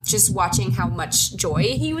just watching how much joy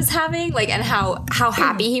he was having, like, and how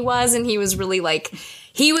happy he was, and he was really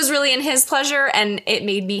in his pleasure, and it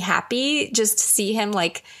made me happy just to see him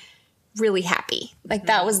like really happy. Like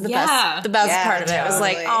that was the best part of it. It was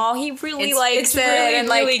like, oh, he really likes it, really, and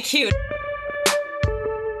like really cute.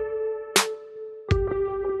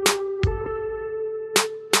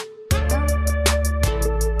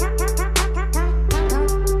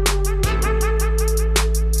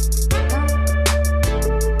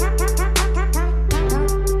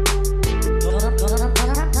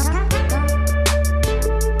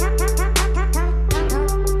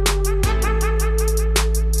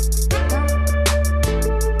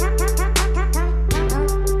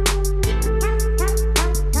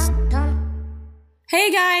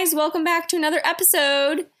 Welcome back to another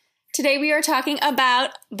episode. Today we are talking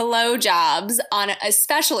about blowjobs on a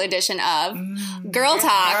special edition of Girl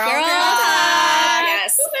Talk. Girl Talk.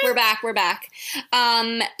 Yes, we're back.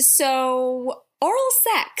 So oral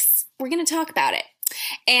sex, we're going to talk about it.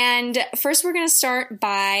 And first we're going to start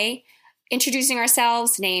by introducing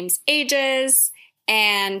ourselves, names, ages,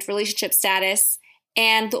 and relationship status,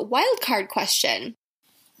 and the wildcard question.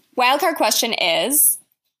 Wildcard question is,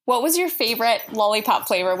 what was your favorite lollipop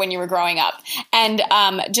flavor when you were growing up? And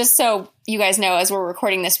just so you guys know, as we're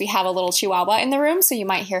recording this, we have a little chihuahua in the room, so you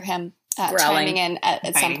might hear him chiming in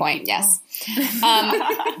at some point. Yes.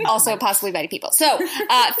 Also possibly biting people. So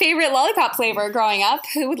favorite lollipop flavor growing up,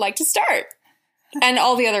 who would like to start? And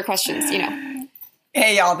all the other questions, you know.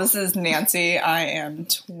 Hey, y'all, this is Nancy. I am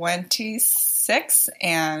 26,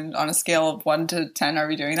 and on a scale of 1 to 10, are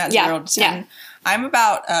we doing that? 0 to 10? Yeah. I'm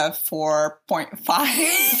about 4.5.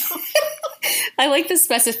 I like the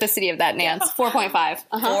specificity of that, Nance. 4.5.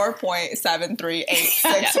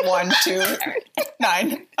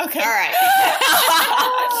 4.7386129. Okay. All right.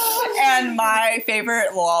 And my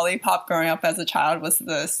favorite lollipop growing up as a child was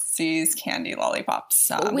the See's candy lollipops.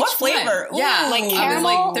 What flavor? One? Yeah, like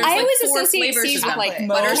caramel. There's I always four associate flavors See's with like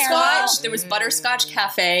butterscotch. Caramel. There was butterscotch,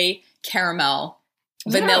 cafe, caramel,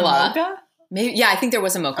 vanilla. Mocha? Maybe, yeah, I think there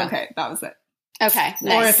was a mocha. Okay, that was it. Okay,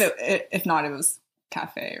 nice. Or if not, it was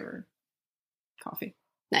cafe or coffee.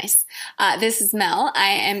 Nice. This is Mel. I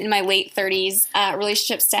am in my late 30s,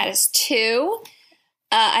 relationship status 2.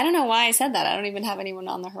 I don't know why I said that. I don't even have anyone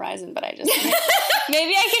on the horizon, but I just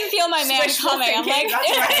maybe I can feel my man coming. I'm like,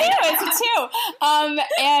 it's a 2.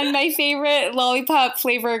 And my favorite lollipop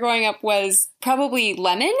flavor growing up was probably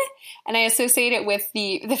lemon, and I associate it with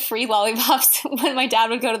the free lollipops. When my dad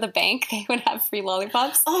would go to the bank, they would have free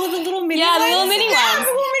lollipops. Oh, the little mini ones? Yeah, the little mini ones. The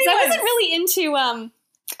little mini so ones. I wasn't really into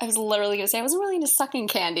I was literally going to say I wasn't really into sucking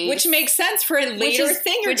candy. Which makes sense for a later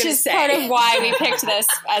thing you're going to say. Which is part of why we picked this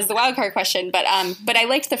as the wildcard question. But I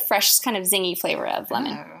liked the fresh kind of zingy flavor of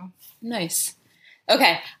lemon. Oh. Nice.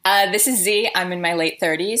 Okay. This is Z. I'm in my late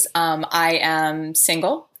 30s. I am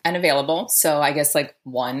single and available. So I guess like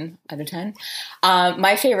 1 out of 10.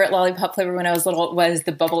 My favorite lollipop flavor when I was little was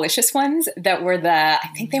the Bubblicious ones that were I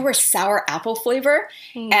think they were sour apple flavor.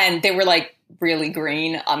 And they were like really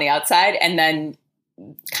green on the outside. And then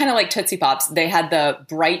kind of like Tootsie Pops, they had the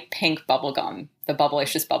bright pink bubble gum, the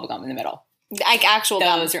Bubblicious bubble gum in the middle. Like actual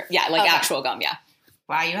gum. Actual gum, yeah.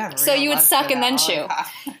 Wow, you have so you would suck and then chew.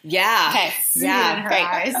 Yeah. Okay. Yeah. Great.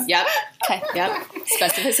 Eyes. Yep. Okay. Yep.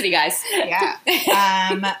 Specificity, guys. Yeah.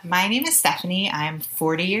 My name is Stephanie. I'm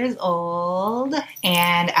 40 years old,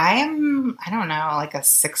 and I don't know, like a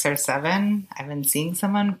 6 or 7. I've been seeing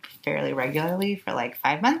someone fairly regularly for like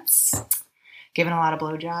 5 months. Given a lot of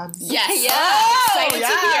blowjobs. Yes. Yeah.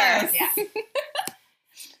 Excited to hear.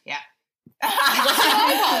 Yeah.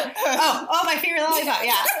 oh, my favorite lollipop.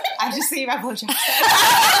 Yeah. I'm just thinking about blowjobs.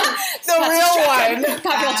 The real one.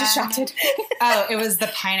 Got real distracted. Oh, it was the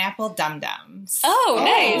pineapple dum-dums. Oh,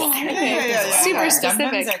 nice. Yeah. Super specific.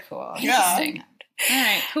 Dum-dums are cool. Yeah. Interesting. All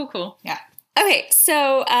right. Cool. Yeah. Okay,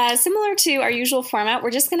 so similar to our usual format,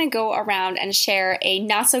 we're just going to go around and share a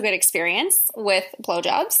not-so-good experience with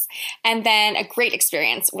blowjobs, and then a great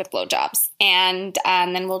experience with blowjobs, and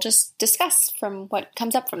then we'll just discuss from what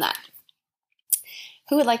comes up from that.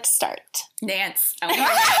 Who would like to start? Nance. I want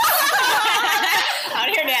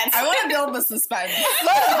to hear Nance. I want to build the suspense.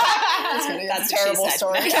 That's a terrible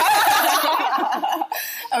story.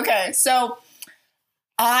 Okay, so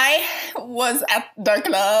I was at the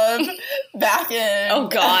club back in... Oh,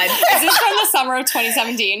 God. Is this from the summer of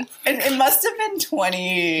 2017? It must have been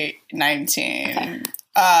 2019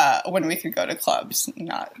 when we could go to clubs.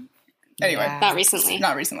 Not recently.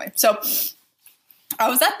 So I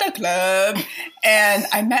was at the club and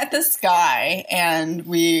I met this guy and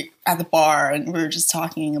we at the bar and we were just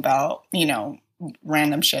talking about,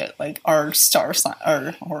 random shit like our star sign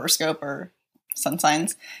or horoscope or sun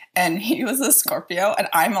signs, and he was a Scorpio, and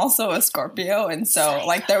I'm also a Scorpio, and so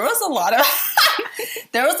like there was a lot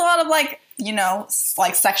of like, you know,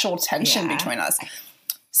 like sexual tension between us.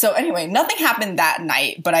 So anyway, nothing happened that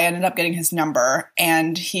night, but I ended up getting his number,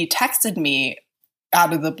 and he texted me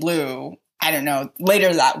out of the blue, I don't know,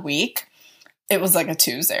 later that week. It was like a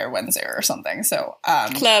Tuesday or Wednesday or something. So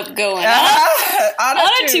club going on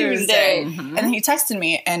a Tuesday. Mm-hmm. And he texted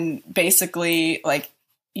me and basically like,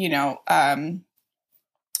 you know,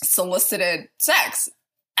 solicited sex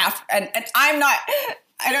after, and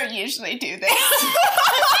I don't usually do this.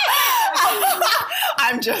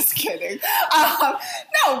 I'm just kidding.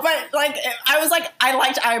 No, but like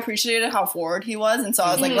I appreciated how forward he was, and so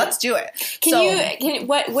I was like, let's do it.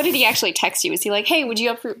 What did he actually text you? Was he like, hey, would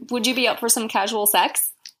you be up for some casual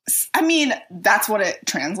sex? I mean, that's what it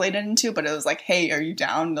translated into, but it was like, hey, are you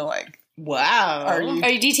down to like, wow, are you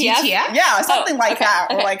DTF? Yeah, something like that.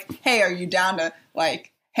 Or like, hey, are you down to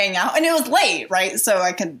like hang out? And it was late, right? So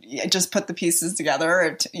I could just put the pieces together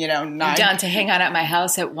at, you know, 9. Down to hang out at my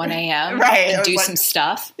house at 1 a.m. Right. And do some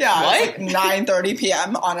stuff. Yeah. What? Like 9:30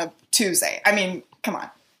 p.m. on a Tuesday. I mean, come on.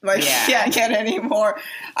 Like, can't get any more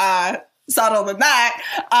subtle than that.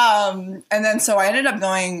 And then so I ended up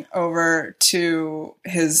going over to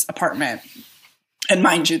his apartment. And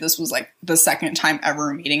mind you, this was like the second time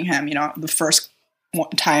ever meeting him. You know, the first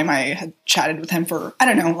time I had chatted with him for, I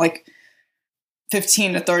don't know, like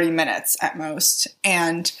 15 to 30 minutes at most.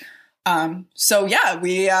 And so, yeah,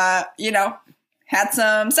 we, you know, had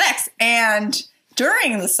some sex. And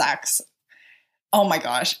during the sex, oh my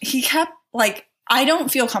gosh, he kept, like, I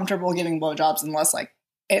don't feel comfortable giving blowjobs unless, like,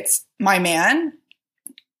 it's my man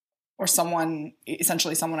or someone,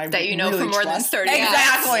 essentially someone I that you know really for more trust. than 30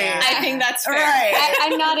 Exactly. Yeah. I think that's fair. Right.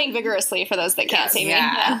 I'm nodding vigorously for those that can't see me.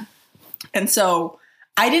 Yeah. And so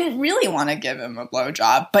I didn't really want to give him a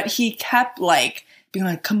blowjob, but he kept like being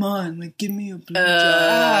like, "Come on, like give me a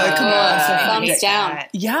blowjob, come on." So thumbs down.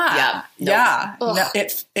 Yeah, yeah. No,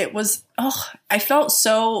 it was. Oh, I felt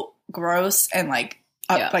so gross and like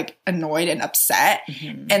like annoyed and upset,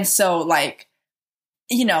 and so like,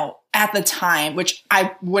 you know, at the time, which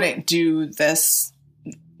I wouldn't do this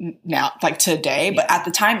now, like today, but at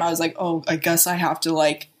the time I was like, oh, I guess I have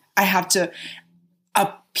to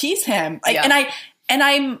appease him, like, and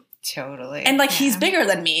I'm totally, and like he's bigger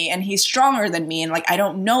than me and he's stronger than me, and like I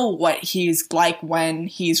don't know what he's like when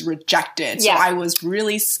he's rejected, so I was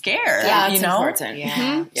really scared. Yeah, you know, important.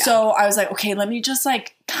 Yeah. So I was like, okay, let me just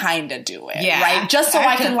like kind of do it, right? Just so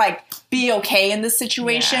I can like be okay in this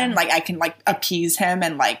situation, like I can like appease him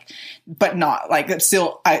and like, but not like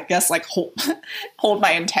still, I guess, like hold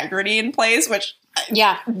my integrity in place, which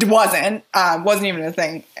wasn't even a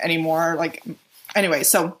thing anymore. Like anyway,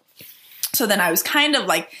 so then I was kind of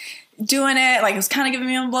like doing it, like I was kind of giving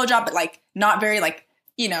him a blowjob, but like not very like,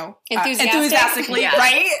 you know, enthusiastically,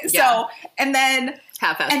 right? So and then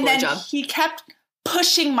half-ass and blowjob. then he kept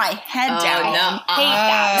pushing my head down. No. Hate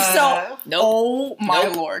that. So, oh my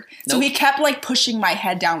Lord. So he kept like pushing my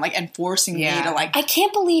head down, like, and forcing me to like. I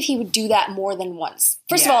can't believe he would do that more than once.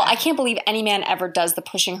 First of all, I can't believe any man ever does the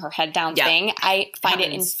pushing her head down thing. I find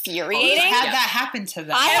it infuriating. Had that happen to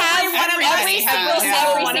them. I have every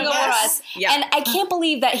single one of us. And I can't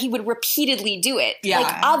believe that he would repeatedly do it. Yeah.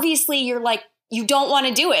 Like, obviously, you're like, you don't want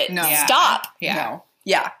to do it. No. Stop. Yeah. No.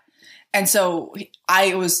 Yeah. And so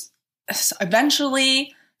I was.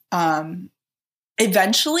 Eventually, like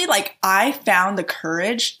I found the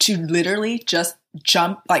courage to literally just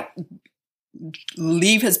jump, like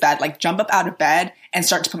leave his bed, like jump up out of bed and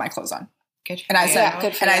start to put my clothes on. And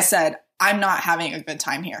I said, I'm not having a good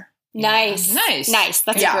time here. Nice. That's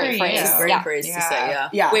a great phrase. It's a great phrase to say.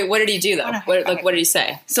 Yeah. Wait, what did he do though? What did he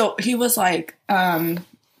say? So he was like,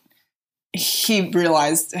 he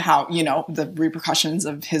realized how, you know, the repercussions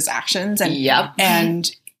of his actions, and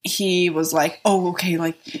and he was like, oh, okay,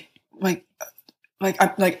 I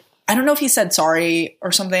don't know if he said sorry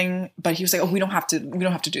or something, but he was like, oh, we don't have to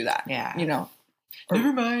do that. Yeah. You know?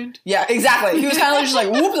 Never mind. Yeah, exactly. He was kind of just like,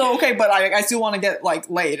 whoops, okay, but I still want to get like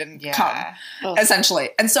laid and come, essentially.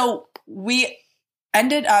 And so we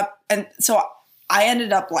ended up, and so I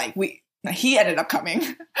ended up like, he ended up coming.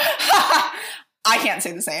 I can't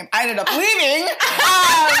say the same. I ended up leaving.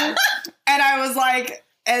 And I was like,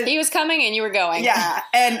 he was coming and you were going. Yeah.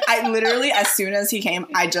 And I literally, as soon as he came,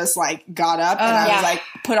 I just like got up and I was like,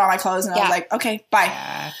 put on my clothes and I was like, okay, bye.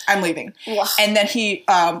 Yeah. I'm leaving. Ugh. And then he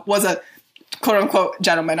was a quote unquote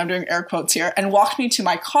gentleman, I'm doing air quotes here, and walked me to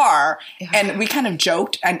my car and we kind of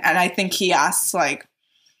joked. And I think he asked, like,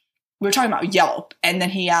 we were talking about Yelp, and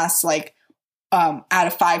then he asked, like, out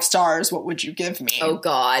of 5 stars, what would you give me? Oh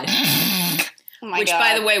God. Oh my Which, God.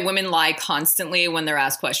 by the way, women lie constantly when they're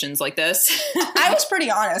asked questions like this. I was pretty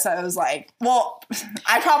honest. I was like, well,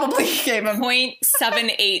 I probably gave him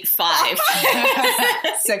 0.785.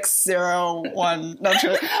 601. No,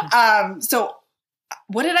 true. So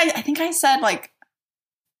what did I think I said like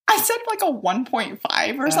a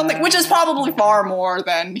 1.5 or something, which is probably far more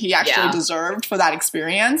than he actually deserved for that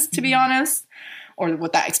experience, to be honest, or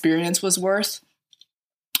what that experience was worth.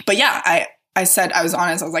 But yeah, I said, I was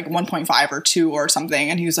honest, I was like 1.5 or 2 or something.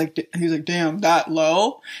 And he was like, damn, that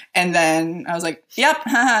low? And then I was like, yep.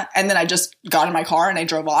 And then I just got in my car and I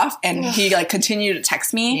drove off, and he like continued to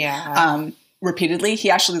text me repeatedly.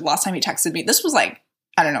 He actually, the last time he texted me, this was like,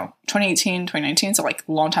 I don't know, 2018, 2019, so like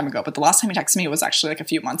a long time ago. But the last time he texted me was actually like a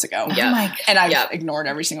few months ago. Yeah. Oh my God. And I ignored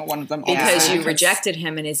every single one of them. Because you rejected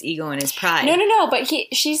him and his ego and his pride. No. But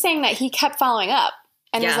she's saying that he kept following up.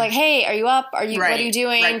 And was like, hey, are you up? What are you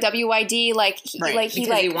doing? Right. WYD? Like, he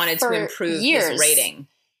wanted to improve his rating.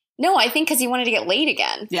 No, I think because he wanted to get laid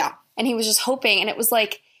again. Yeah. And he was just hoping. And it was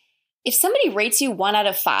like, if somebody rates you 1 out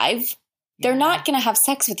of 5, they're not going to have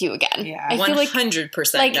sex with you again. Yeah. I feel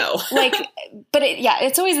 100% no. But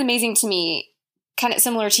it's always amazing to me, kind of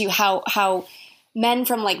similar to you, how men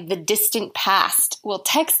from like the distant past will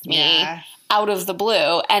text me out of the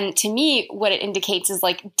blue. And to me, what it indicates is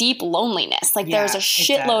like deep loneliness. Like there's a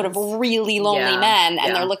shitload of really lonely men,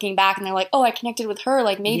 and they're looking back and they're like, oh, I connected with her.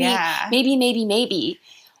 Like maybe.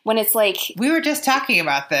 When it's like, we were just talking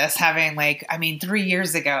about this, having 3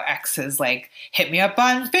 years ago, exes like hit me up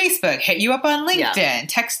on Facebook, hit you up on LinkedIn,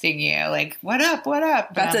 texting you like, what up?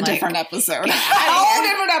 That's a different episode. A whole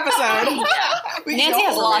different episode. Nancy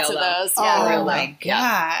has lots of those. Yeah. Oh my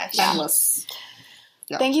gosh. Endless.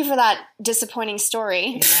 Yeah. Thank you for that disappointing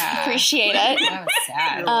story. Yeah. Appreciate it. That was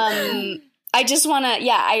sad. I just want to,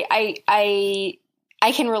 I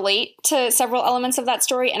can relate to several elements of that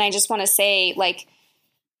story, and I just want to say, like,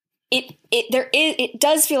 it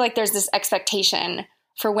does feel like there's this expectation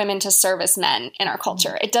for women to service men in our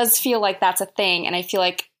culture. It does feel like that's a thing, and I feel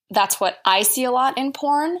like that's what I see a lot in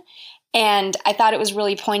porn. And I thought it was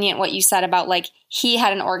really poignant what you said about, like, he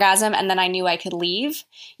had an orgasm and then I knew I could leave.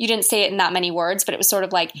 You didn't say it in that many words, but it was sort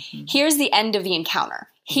of like, here's the end of the encounter.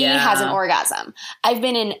 He has an orgasm. I've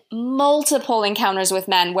been in multiple encounters with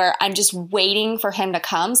men where I'm just waiting for him to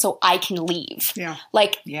come so I can leave. Yeah.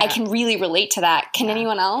 I can really relate to that. Can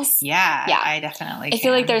anyone else? Yeah, I definitely can. I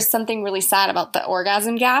feel like there's something really sad about the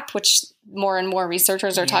orgasm gap, which more and more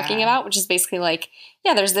researchers are talking about, which is basically like,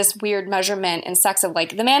 there's this weird measurement in sex of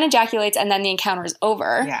like the man ejaculates and then the encounter is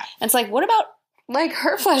over. Yeah. And it's like, what about like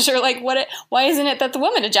her pleasure? Like why isn't it that the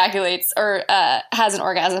woman ejaculates or has an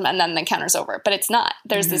orgasm and then the encounter's over? But it's not.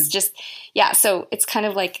 There's this just, so it's kind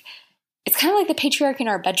of like the patriarchy in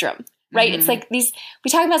our bedroom, right? It's like we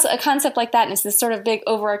talk about a concept like that and it's this sort of big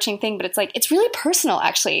overarching thing, but it's like, it's really personal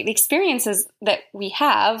actually. The experiences that we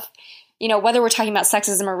have, whether we're talking about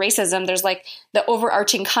sexism or racism, there's like the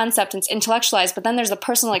overarching concept and it's intellectualized, but then there's the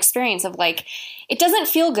personal experience of like, it doesn't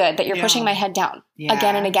feel good that you're pushing my head down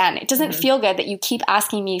again and again. It doesn't feel good that you keep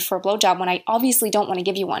asking me for a blowjob when I obviously don't want to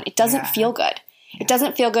give you one. It doesn't feel good. It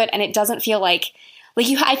doesn't feel good. And it doesn't feel like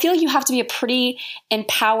I feel like you have to be a pretty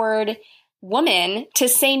empowered woman to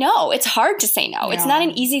say no. It's hard to say no. It's not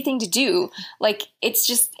an easy thing to do. Like, it's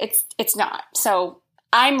just, it's not. So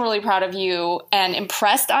I'm really proud of you and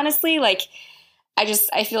impressed, honestly. Like, I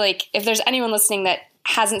feel like if there's anyone listening that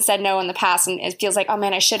hasn't said no in the past and it feels like, oh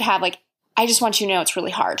man, I should have, like, I just want you to know it's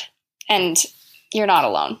really hard and you're not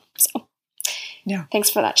alone. So thanks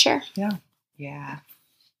for that share. Yeah.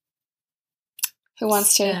 Who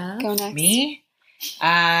wants to go next? Me?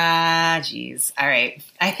 Geez. All right.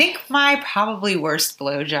 I think my probably worst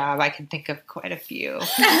blowjob, I can think of quite a few.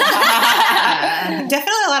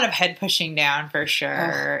 Definitely a lot of head pushing down for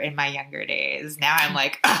sure in my younger days. Now I'm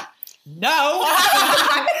like, no.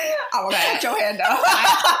 I will put your hand up.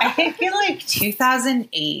 I think in like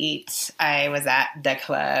 2008, I was at the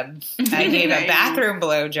club. I gave a bathroom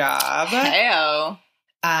blowjob. Hey-o.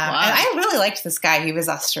 And I really liked this guy. He was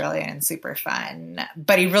Australian and super fun,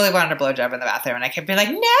 but he really wanted a blowjob in the bathroom. And I kept being like,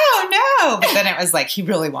 no. But then it was like, he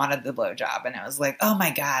really wanted the blowjob. And it was like, oh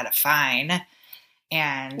my God, fine.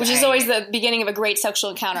 And which is always the beginning of a great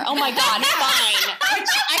sexual encounter. Oh my God, fine. Which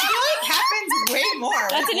I feel like happens way more.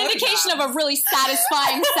 That's an indication of a really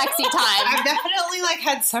satisfying, sexy time. I've definitely like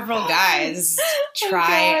had several guys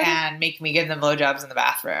try and make me give them blowjobs in the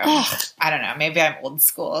bathroom. I don't know. Maybe I'm old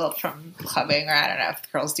school from clubbing, or I don't know if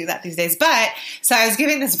girls do that these days. But so I was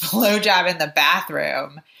giving this blowjob in the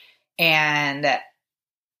bathroom, and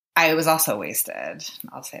I was also wasted.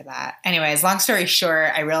 I'll say that. Anyways, long story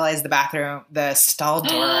short, I realized the stall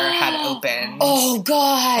door had opened. Oh,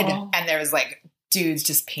 God. And there was like dudes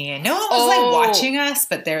just peeing. No one was like watching us,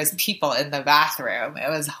 but there was people in the bathroom. It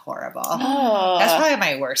was horrible. That's probably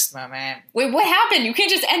my worst moment. Wait, what happened? You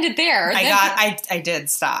can't just end it there. I did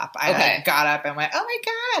stop. I got up and went, oh my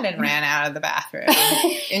God, and ran out of the bathroom.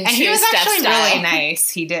 And he was actually really nice.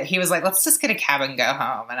 He was like, let's just get a cab and go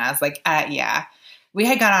home. And I was like, yeah. We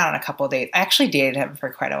had gone out on a couple of dates. I actually dated him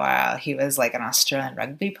for quite a while. He was like an Australian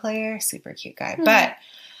rugby player, super cute guy. But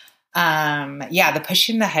the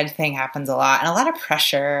pushing the head thing happens a lot and a lot of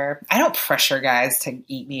pressure. I don't pressure guys to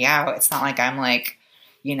eat me out. It's not like I'm like,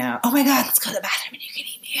 you know, oh my God, let's go to the bathroom and you can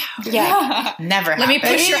eat me out. Yeah. Never Let me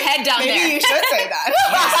push your head down there. Maybe you should say that.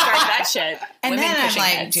 Start that shit. And then I'm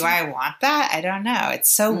like, heads. Do I want that? I don't know. It's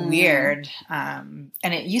so weird. And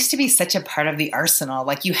it used to be such a part of the arsenal.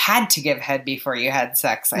 Like you had to give head before you had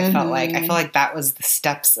sex. I felt like that was the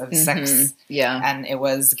steps of sex. Yeah. And it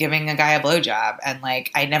was giving a guy a blowjob. And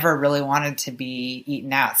like, I never really wanted to be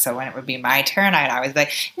eaten out. So when it would be my turn, I'd always be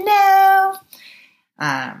like, no.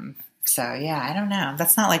 So yeah, I don't know.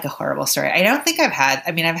 That's not like a horrible story. I don't think I've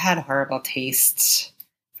had horrible taste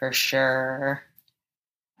for sure.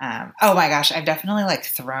 Oh my gosh, I've definitely like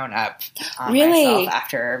thrown up on myself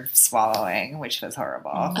after swallowing, which was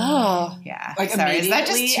horrible. Oh. Yeah. Like sorry, is that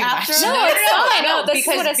just too after? much? No, it's fine. No, that's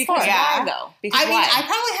because, what it's for. Why though? Because I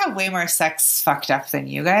probably have way more sex fucked up than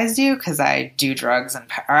you guys do because I do drugs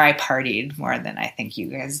or I partied more than I think you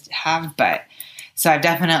guys have. But so I've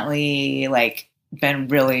definitely like been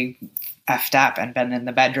really effed up and been in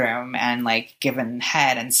the bedroom and like given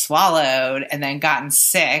head and swallowed and then gotten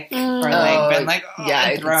sick or like been like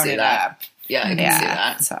thrown it up. Yeah, I can see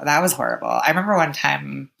that. So that was horrible. I remember one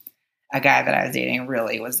time a guy that I was dating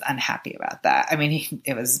really was unhappy about that. I mean,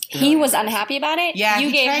 he was unhappy about it. Yeah,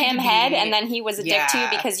 you gave him head and then he was a dick to you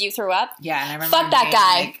because you threw up. Yeah, and I remember fuck that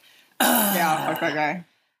guy. Like, yeah, fuck that guy.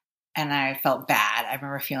 And I felt bad. I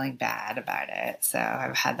remember feeling bad about it. So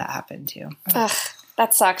I've had that happen too. Ugh,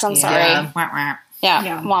 that sucks. I'm sorry. Womp, womp.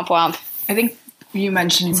 Yeah, womp womp. I think you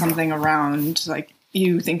mentioned something around like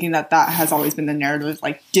you thinking that has always been the narrative,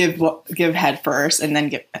 like give head first and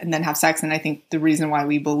then have sex. And I think the reason why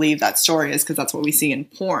we believe that story is because that's what we see in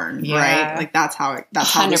porn, right? Like that's how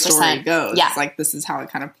the story goes. Yeah. It's like this is how it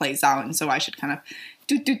kind of plays out, and so I should kind of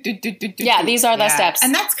do. Yeah, these are the steps,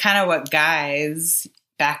 and that's kind of what guys.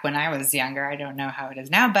 Back when I was younger, I don't know how it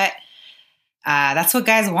is now, but that's what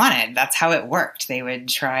guys wanted. That's how it worked. They would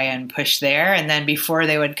try and push there, and then before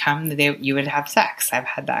they would come, you would have sex. I've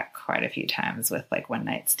had that quite a few times with like one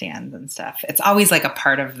night stands and stuff. It's always like a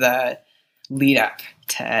part of the lead up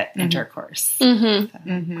to intercourse.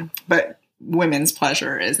 But women's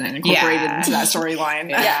pleasure isn't incorporated into that storyline.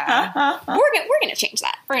 Yeah. We're gonna change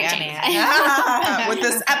that. We're gonna change that. With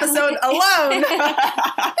this episode alone.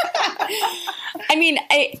 I mean,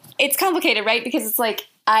 it's complicated, right? Because it's like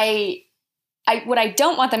what I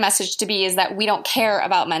don't want the message to be is that we don't care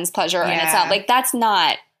about men's pleasure, and it's not like that's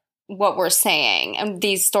not what we're saying. And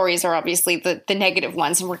these stories are obviously the negative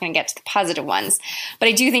ones, and we're going to get to the positive ones. But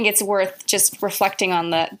I do think it's worth just reflecting on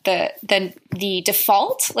the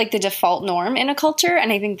default, like the default norm in a culture.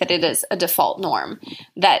 And I think that it is a default norm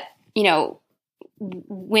that, you know,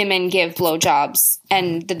 women give blowjobs,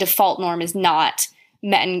 and the default norm is not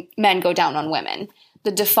men go down on women.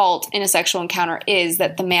 The default in a sexual encounter is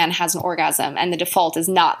that the man has an orgasm, and the default is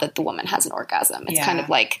not that the woman has an orgasm. It's kind of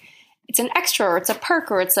like it's an extra, or it's a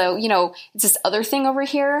perk, or it's a, you know, it's this other thing over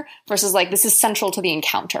here versus like this is central to the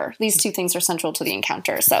encounter. These two things are central to the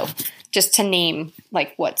encounter. So just to name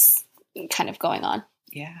like what's kind of going on.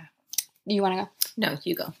 Yeah. You want to go? No,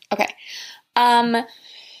 you go. Okay.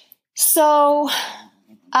 So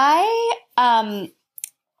I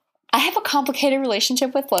have a complicated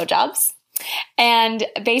relationship with blowjobs. And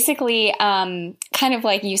basically, kind of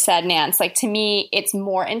like you said, Nance, like to me, it's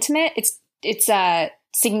more intimate. It's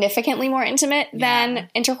significantly more intimate than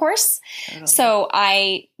intercourse. Totally. So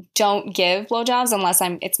I don't give blowjobs unless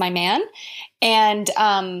it's my man. And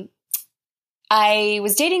I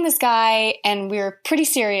was dating this guy, and we were pretty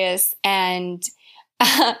serious, and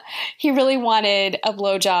he really wanted a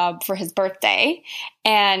blowjob for his birthday.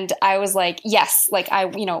 And I was like, yes, like I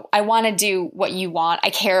want to do what you want. I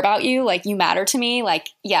care about you. Like you matter to me. Like,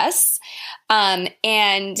 yes. And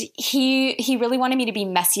he really wanted me to be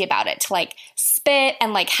messy about it, to like spit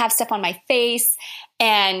and like have stuff on my face.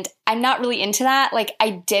 And I'm not really into that. Like I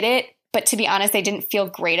did it, but to be honest, I didn't feel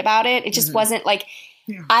great about it. It just wasn't like,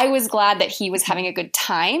 I was glad that he was having a good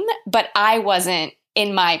time, but I wasn't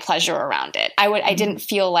in my pleasure around it. I didn't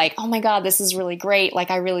feel like, oh my God, this is really great. Like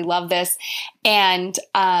I really love this. And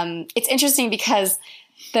it's interesting because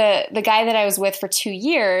the guy that I was with for 2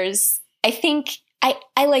 years, I think I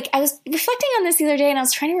was reflecting on this the other day, and I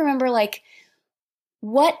was trying to remember like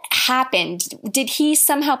what happened? Did he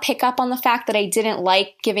somehow pick up on the fact that I didn't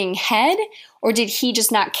like giving head, or did he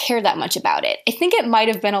just not care that much about it? I think it might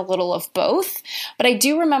have been a little of both, but I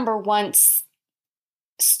do remember once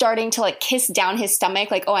starting to like kiss down his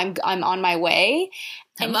stomach, like, oh, I'm on my way.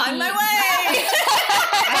 I'm on my way.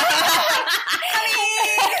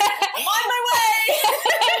 I'm on my way.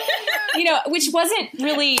 You know, which wasn't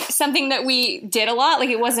really something that we did a lot. Like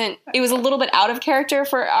it was a little bit out of character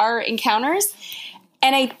for our encounters.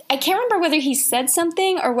 And I can't remember whether he said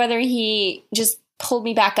something or whether he just pulled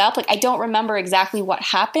me back up. Like I don't remember exactly what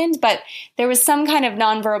happened, but there was some kind of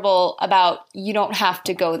nonverbal about you don't have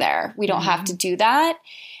to go there. We don't have to do that.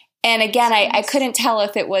 And again, I couldn't tell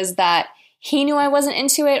if it was that he knew I wasn't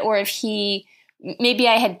into it or if maybe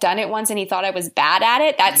I had done it once and he thought I was bad at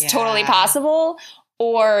it. That's totally possible.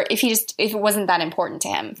 Or if it wasn't that important to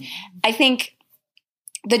him. I think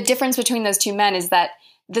the difference between those two men is that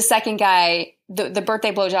the second guy, the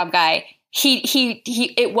birthday blowjob guy, he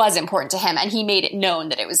it was important to him and he made it known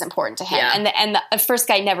that it was important to him. Yeah. And the first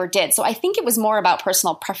guy never did. So I think it was more about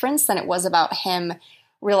personal preference than it was about him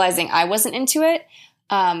realizing I wasn't into it.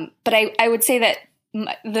 But I would say that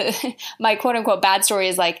my quote unquote bad story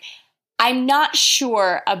is like, I'm not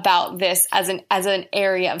sure about this as an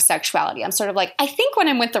area of sexuality. I'm sort of like, I think when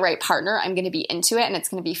I'm with the right partner, I'm going to be into it and it's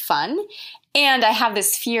going to be fun. And I have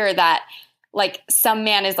this fear that like some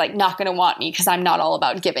man is like not going to want me because I'm not all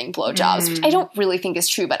about giving blowjobs, which I don't really think is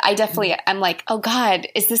true. But I definitely, I'm like, oh God,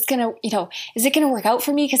 is this going to, is it going to work out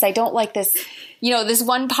for me? Because I don't like this, this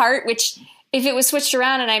one part, which if it was switched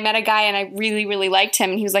around and I met a guy and I really, really liked him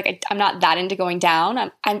and he was like, I'm not that into going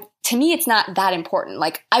down. To me, it's not that important.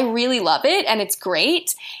 Like I really love it and it's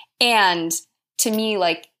great. And to me,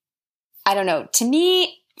 like, I don't know,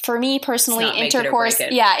 for me personally, intercourse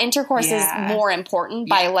is more important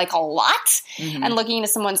by like a lot. And looking into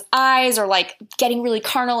someone's eyes or like getting really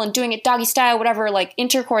carnal and doing it doggy style, whatever, like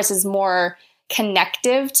intercourse is more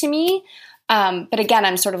connective to me. But again,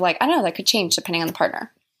 I'm sort of like, I don't know, that could change depending on the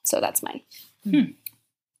partner. So that's mine.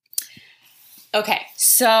 Okay.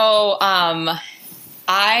 So,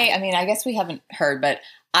 I guess we haven't heard, but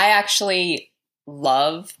I actually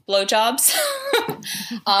love blowjobs.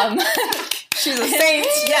 She's a saint.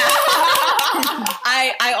 Yeah.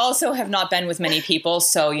 I also have not been with many people,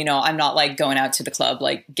 so, I'm not like going out to the club,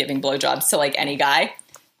 like giving blowjobs to like any guy.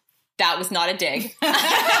 That was not a dig.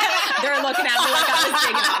 They're looking at me like I was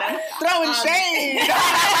digging at him. Throwing shade.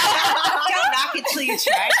 Don't knock it till you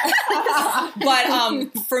try.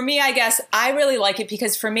 But for me, I guess I really like it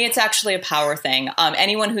because for me, it's actually a power thing.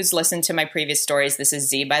 Anyone who's listened to my previous stories, this is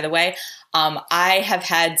Z, by the way. I have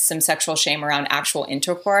had some sexual shame around actual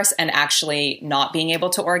intercourse and actually not being able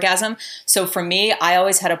to orgasm. So for me, I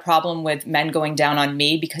always had a problem with men going down on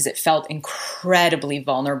me because it felt incredibly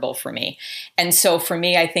vulnerable for me. And so for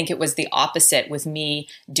me, I think it was the opposite with me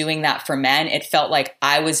doing that for men. It felt like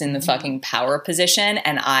I was in the fucking power position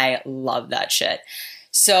and I love that shit.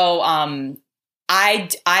 So I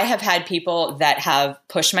have had people that have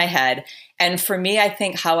pushed my head. And for me, I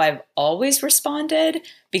think how I've always responded,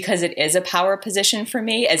 because it is a power position for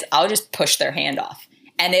me, is I'll just push their hand off.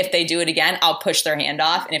 And if they do it again, I'll push their hand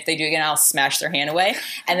off. And if they do it again, I'll smash their hand away.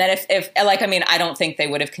 And then I don't think they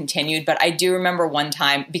would have continued. But I do remember one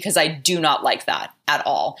time, because I do not like that at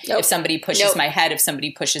all. Nope. If somebody pushes my head, if somebody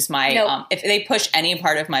pushes my, if they push any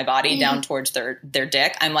part of my body down towards their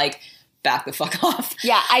dick, I'm like, back the fuck off.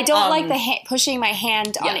 Yeah, I don't like the pushing my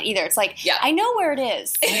hand on it either. It's like, I know where it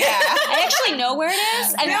is. Yeah. I actually know where it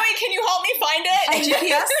is. And Millie, can you help me find it?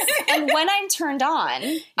 GPS. And when I'm turned on,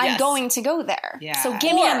 I'm going to go there. Yeah. So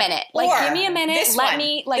give me a minute. Give me a minute. Let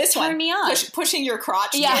me, turn me on. Pushing your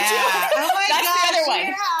crotch. Yeah. Oh my God. That's the other one.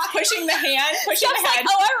 Yeah. Pushing the hand, pushing the head.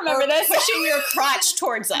 Like, I remember this. Pushing your crotch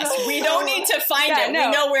towards us. We don't need to find it. No.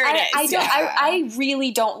 We know where it is. I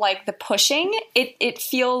really don't like the pushing. It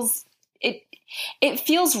feels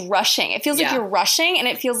rushing. It feels like you're rushing, and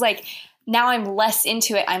it feels like now I'm less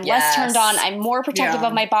into it. I'm less turned on. I'm more protective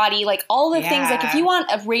of my body. Like all the things, like if you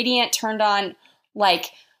want a radiant, turned on,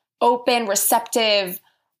 like open, receptive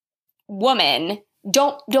woman,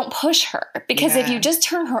 don't push her, because if you just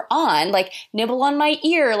turn her on, like nibble on my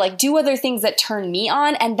ear, like do other things that turn me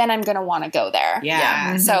on, and then I'm going to want to go there.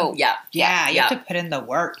 Yeah. So you have to put in the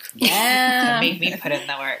work. Yeah. To make me put in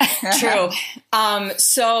the work. True.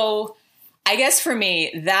 So I guess for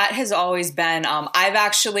me, that has always been, I've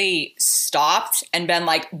actually stopped and been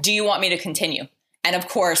like, do you want me to continue? And of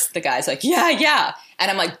course the guy's like, yeah.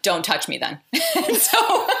 And I'm like, don't touch me then.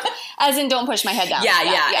 So as in don't push my head down.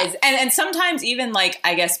 Yeah. And sometimes even like,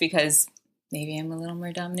 I guess because maybe I'm a little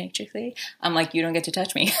more dominatrixy. I'm like, you don't get to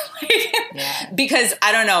touch me. Because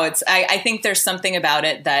I don't know. I think there's something about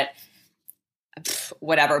it that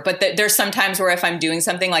whatever. But there's some times where if I'm doing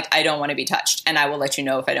something, like I don't want to be touched, and I will let you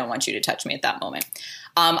know if I don't want you to touch me at that moment.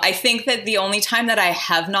 I think that the only time that I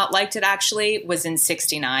have not liked it actually was in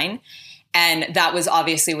 69. And that was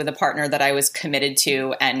obviously with a partner that I was committed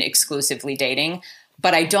to and exclusively dating.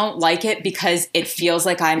 But I don't like it because it feels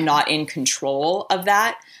like I'm not in control of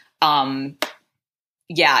that.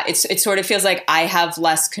 It sort of feels like I have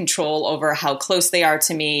less control over how close they are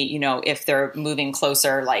to me. You know, if they're moving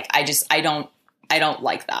closer, like I don't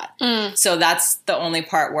like that. So that's the only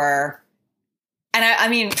part where, and I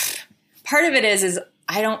mean, part of it is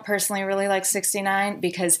I don't personally really like 69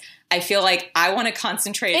 because I feel like I want to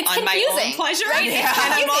concentrate on my own pleasure. Right? And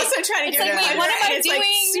I'm also trying to get pleasure. What am I doing? Like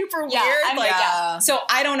super weird. So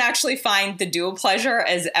I don't actually find the dual pleasure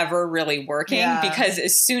as ever really working because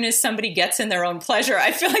as soon as somebody gets in their own pleasure,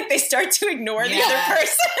 I feel like they start to ignore the other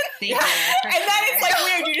person. And then it's like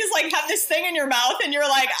weird. You just like have this thing in your mouth and you're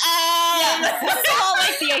like, It's all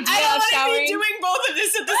like the idea of showering. Be doing both of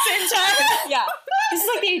this at the same time. This is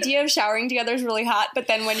like the idea of showering together is really hot, but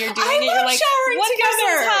then when you're doing it, you're like, one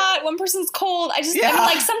person's hot, one person's cold. I mean,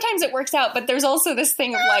 like sometimes it works out, but there's also this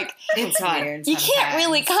thing of like, it's weird. You can't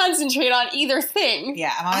really concentrate on either thing.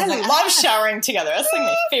 Yeah, I love showering together. That's like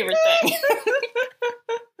my favorite thing.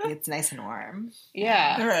 It's nice and warm.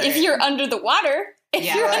 Yeah, right. If you're under the water. If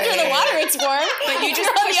you're under the water, it's warm. But you just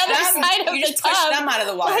on the other side of the tub. Push them out of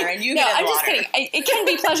the water, and you get in the water. I'm just kidding. It can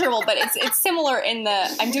be pleasurable, but it's similar in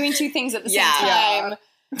the I'm doing two things at the same time.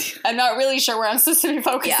 I'm not really sure where I'm supposed to be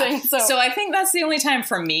focusing. So I think that's the only time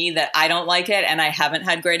for me that I don't like it, and I haven't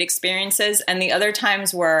had great experiences. And the other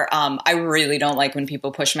times where I really don't like when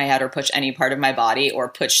people push my head or push any part of my body or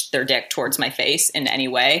push their dick towards my face in any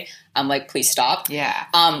way. I'm like, please stop. Yeah.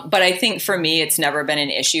 But I think for me, it's never been an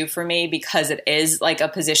issue for me because it is like a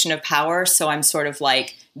position of power. So I'm sort of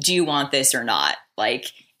like, do you want this or not? Like,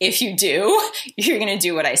 if you do, you're going to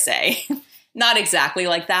do what I say. Not exactly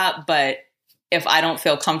like that, but if I don't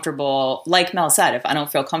feel comfortable, like Mel said, if I don't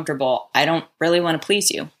feel comfortable, I don't really want to please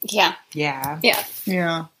you. Yeah.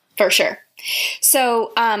 For sure.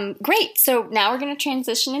 So, great. So now we're going to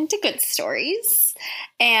transition into good stories.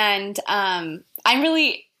 And I'm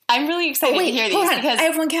really excited to hear these because I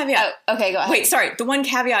have one caveat. Oh, okay, go ahead. Wait, sorry. The one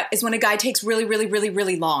caveat is when a guy takes really, really, really,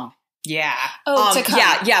 really long. Yeah. To come.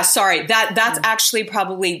 Yeah. Sorry. That's actually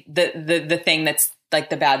probably the thing that's like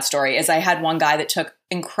the bad story is I had one guy that took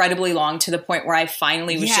incredibly long to the point where I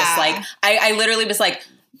finally was just like, I literally was like,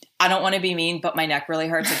 I don't want to be mean, but my neck really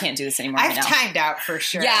hurts. I can't do this anymore. I've timed out for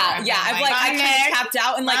sure. Yeah. I kind of tapped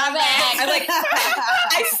out and like,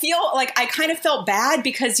 I feel like I kind of felt bad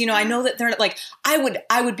because, you know, I know that they're like,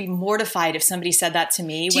 I would be mortified if somebody said that to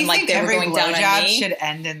me when like they were going down on me. Should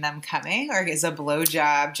end in them coming, or is a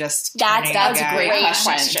blowjob just that's a great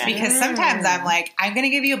question. Because sometimes I'm like, I'm going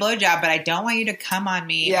to give you a blowjob, but I don't want you to come on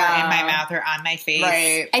me or in my mouth or on my face.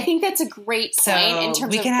 Right. I think that's a great point in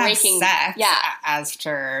terms of breaking sex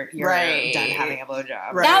after you're done having a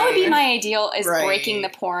blowjob. Right. That would be my ideal is breaking the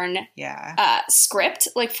porn script.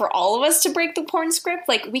 Like for all of us to break the porn script,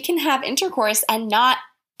 like we can have intercourse and not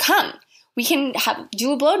come. We can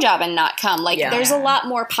do a blowjob and not come. Like there's a lot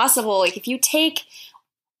more possible. Like if you take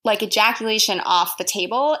like ejaculation off the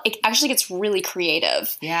table, it actually gets really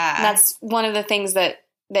creative. Yeah. And that's one of the things that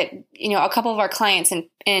you know, a couple of our clients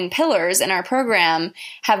in Pillars in our program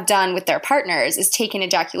have done with their partners is taken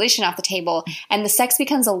ejaculation off the table, and the sex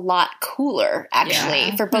becomes a lot cooler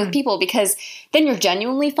actually for both people because then you're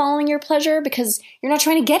genuinely following your pleasure because you're not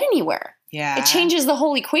trying to get anywhere. Yeah. It changes the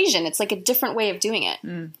whole equation. It's like a different way of doing it.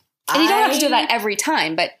 And you don't have to do that every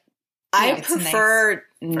time, but I prefer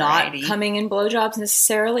not coming in blowjobs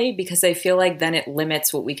necessarily because I feel like then it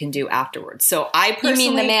limits what we can do afterwards. So I personally... You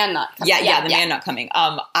mean the man not coming? Yeah, the man not coming.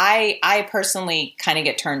 I personally kind of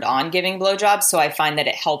get turned on giving blowjobs, so I find that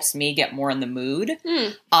it helps me get more in the mood.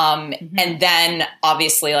 And then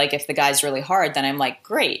obviously, like if the guy's really hard, then I'm like,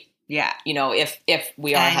 great. Yeah. You know, if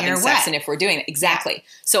we are having sex and if we're doing it. Exactly. Yeah.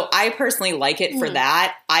 So I personally like it for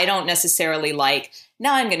that. I don't necessarily like...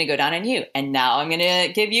 Now I'm going to go down on you, and now I'm going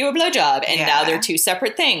to give you a blowjob, and now they're two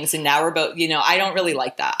separate things, and now we're both, you know, I don't really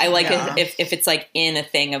like that. I like it if it's like in a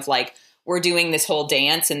thing of like, we're doing this whole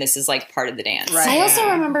dance, and this is like part of the dance. Right. I also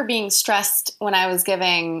remember being stressed when I was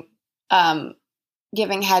giving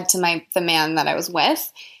head to the man that I was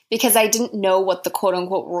with, because I didn't know what the quote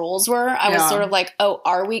unquote rules were. I was sort of like, oh,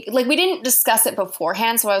 are we, like, we didn't discuss it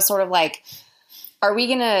beforehand, so I was sort of like, are we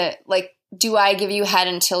going to, like, do I give you head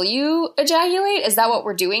until you ejaculate? Is that what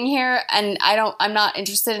we're doing here? And I'm not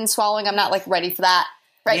interested in swallowing. I'm not like ready for that.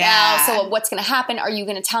 right now. So what's going to happen? Are you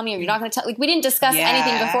going to tell me or you're not going to tell? Like, we didn't discuss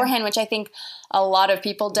anything beforehand, which I think a lot of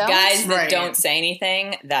people don't. Guys that don't say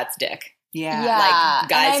anything, that's dick. Yeah.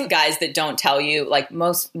 Like guys that don't tell you, like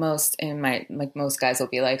most guys will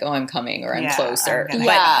be like, oh, I'm coming or I'm closer.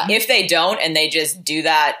 But if they don't and they just do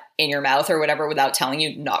that in your mouth or whatever without telling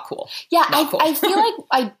you, not cool. Yeah. I feel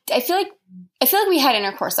like we had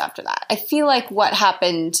intercourse after that. I feel like what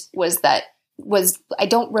happened was I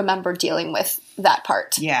don't remember dealing with that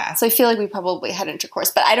part. Yeah. So I feel like we probably had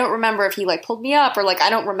intercourse, but I don't remember if he like pulled me up or like, I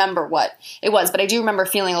don't remember what it was, but I do remember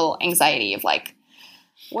feeling a little anxiety of like,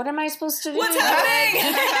 what am I supposed to do? What's happening?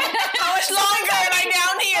 How much longer am I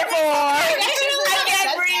down here for? I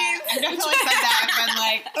can't breathe. I definitely said that. I've been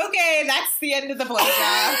like, okay, that's the end of the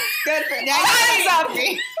blowjob. Good for now.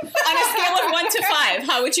 On a scale of 1 to 5,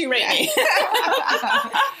 how would you rate me?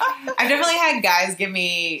 I've definitely had guys give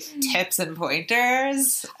me tips and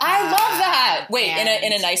pointers. I love that. Wait,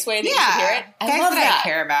 in a nice way that you can hear it? I love that. I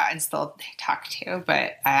care about and still talk to,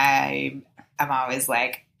 but I'm always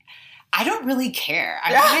like, I don't really care.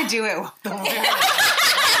 I'm going to do it the way I'm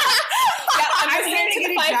going to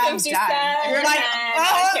get a job done. You're like,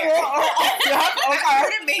 I'm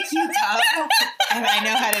going to make you come, and I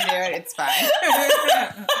know how to do it. It's fine.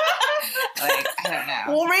 Like, I don't know.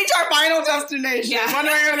 We'll reach our final destination one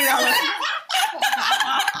way or the other.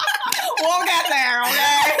 We'll get there,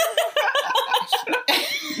 okay?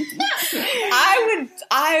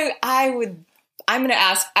 I'm going to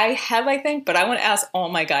ask, I have, I think, but I want to ask all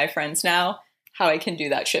my guy friends now how I can do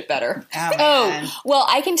that shit better. Well,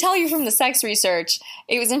 I can tell you from the sex research,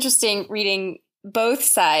 it was interesting reading both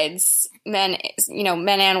sides, men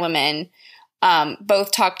and women,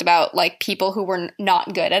 both talked about like people who were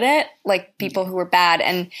not good at it, like people who were bad.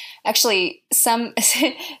 And actually some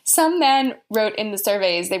men wrote in the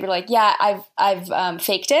surveys, they were like, yeah, I've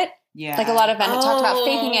faked it. Yeah. Like a lot of men had talked about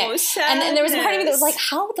faking it. Sadness. And there was a part of me that was like,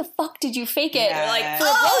 how the fuck did you fake it? Yeah. Like, for a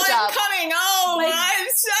blowjob. I'm coming. Oh, like, I'm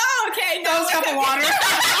so okay. Those cup of water.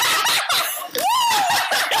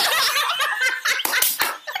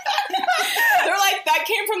 They're like, that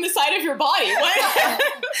came from the side of your body. What?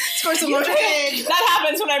 Squirt some lotion. That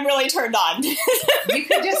happens when I'm really turned on. You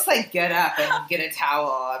could just like get up and get a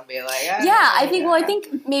towel and be like, I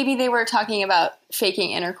think maybe they were talking about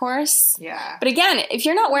faking intercourse. Yeah. But again, if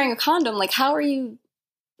you're not wearing a condom, like how are you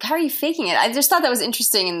faking it? I just thought that was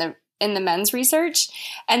interesting in the men's research.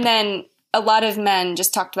 And then a lot of men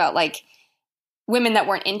just talked about like women that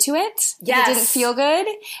weren't into it. Yes. That didn't feel good.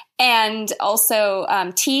 And also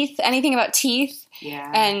teeth, anything about teeth.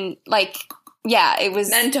 Yeah. And like, yeah, it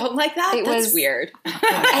was... Men don't like that? That's weird.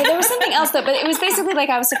 There was something else though, but it was basically like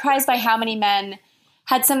I was surprised by how many men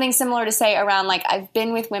had something similar to say around like, I've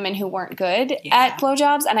been with women who weren't good at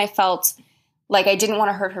blowjobs and I felt like I didn't want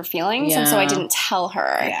to hurt her feelings and so I didn't tell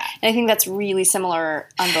her. Yeah. And I think that's really similar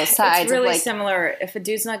on both sides. It's really like, similar. If a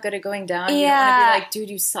dude's not good at going down, you don't want to be like,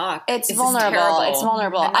 dude, you suck. It's vulnerable. It's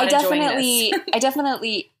vulnerable. I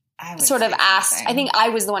definitely sort of asked, I think I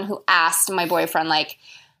was the one who asked my boyfriend, like,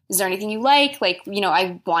 is there anything you like? Like,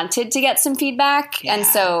 I wanted to get some feedback. Yeah.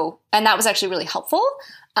 And that was actually really helpful.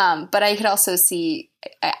 But I could also see,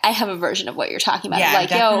 I have a version of what you're talking about. Yeah,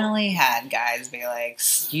 like, I definitely had guys be like,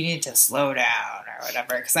 you need to slow down or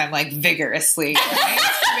whatever, because I'm like vigorously going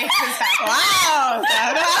to make this happen. Wow.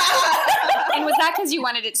 And was that because you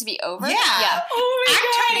wanted it to be over? Yeah. Oh my I'm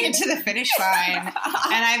God. trying to get to the finish line.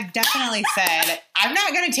 And I've definitely said, I'm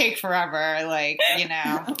not going to take forever. Like,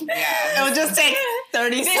 yeah. It'll just take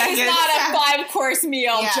 30 seconds. This is not a 5-course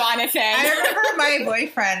meal, Jonathan. I remember my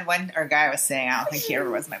boyfriend, guy was saying, I don't think he ever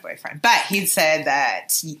was my boyfriend, but he'd said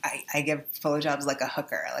that I give blowjobs like a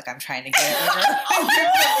hooker. Like I'm trying to get it over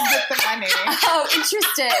get the money. Oh,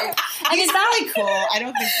 interesting. And is that really cool? I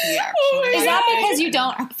don't think he actually. Is that because you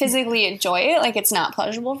don't physically enjoy it? Like it's not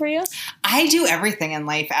pleasurable for you? I do everything in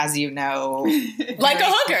life, as you know. Like a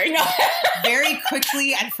hooker. No. Very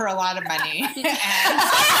quickly and for a lot of money. And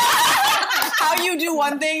how you do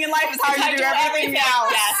one thing in life is how you do everything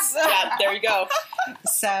else. Yes. Yeah, there you go.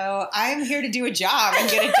 So I'm here to do a job and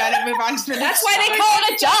get it done and move on to the next. That's why they call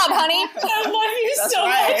it a job, honey. I love you so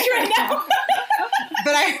much right now.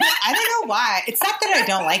 But I don't know why. It's not that I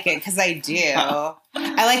don't like it, because I do.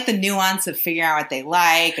 I like the nuance of figuring out what they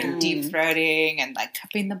like and deep throating and like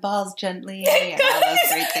cupping the balls gently and all those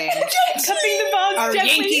great things. Cupping the balls or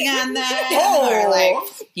gently. yanking on them. Or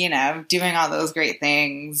like, doing all those great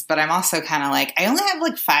things. But I'm also kind of like, I only have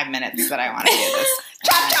like 5 minutes that I want to do this.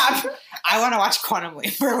 Chop, chop. I want to watch Quantum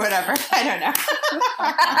Leap or whatever. I don't know.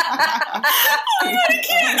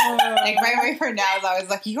 Like my boyfriend now is always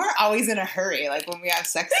like, you are always in a hurry. Like when we have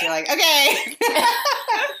sex, you're like, okay.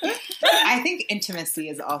 I think intimacy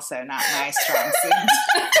is also not my strong suit.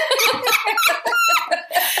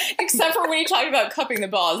 Except for when you talked about cupping the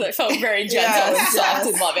balls, that felt very gentle and soft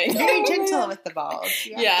and loving. Very gentle with the balls.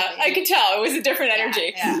 Yeah, I could tell. It was a different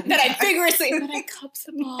energy. That I vigorously, but I cupped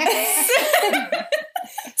the balls.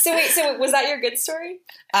 So was that your good story?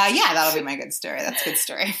 Yeah, that'll be my good story. That's a good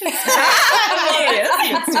story. Good story.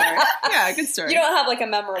 Yeah, good story. You don't have like a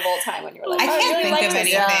memorable time when you were like, I can't really think of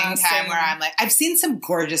anything same. where I'm like, I've seen some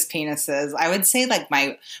gorgeous penises. I would say like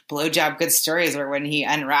my blowjob good stories were when he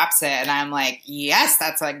unwraps it and I'm like, yes,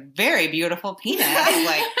 that's like very beautiful penis.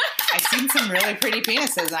 Like I've seen some really pretty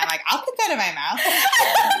penises and I'm like, I'll put that in my mouth.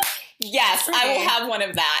 Yes, I will have one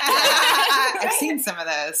of that. I've seen some of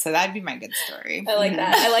those, so that'd be my good story. I like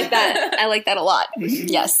that. I like that a lot.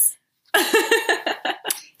 Yes.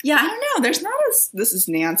 Yeah, I don't know. There's not this is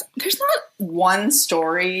Nance. There's not one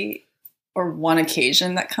story or one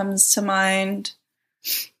occasion that comes to mind.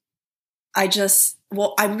 I guess,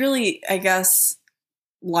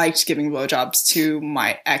 liked giving blowjobs to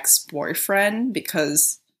my ex-boyfriend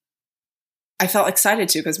because I felt excited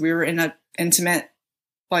to because we were in an intimate,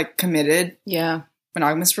 like, committed,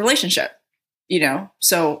 monogamous relationship, you know?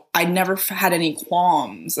 So I never had any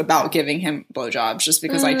qualms about giving him blowjobs just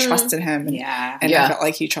because I trusted him and I felt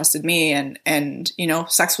like he trusted me and, you know,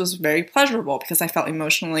 sex was very pleasurable because I felt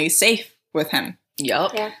emotionally safe with him.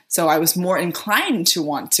 Yep. Yeah. So I was more inclined to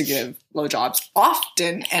want to give blowjobs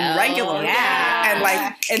often and regularly and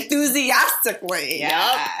like enthusiastically.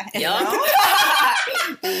 Yep.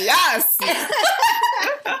 Yes.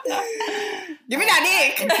 Give me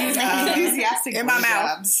that dick. Enthusiastic in my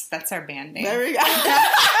mouth. That's our band name. There we go.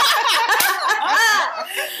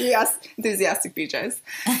 Yes, enthusiastic BJs.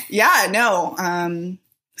 Yeah, no.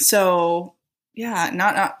 So yeah,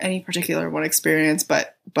 not any particular one experience,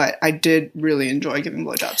 but I did really enjoy giving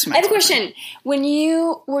blowjobs to my I have a question. When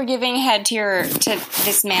you were giving head to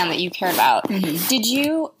this man that you cared about, did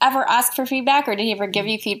you ever ask for feedback or did he ever give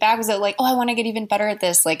you feedback? Was it like, oh, I want to get even better at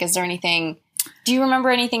this? Like, is there anything, do you remember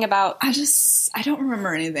anything about? I don't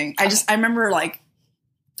remember anything. I remember like,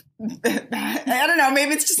 I don't know,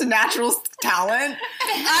 maybe it's just a natural talent.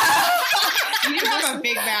 You have a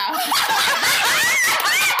big mouth.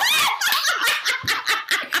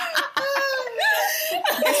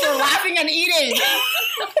 Thanks for laughing and eating.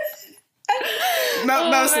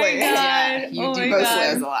 Mostly. Yeah, you do mostly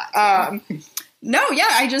a lot. No, yeah,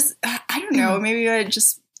 I don't know. Maybe I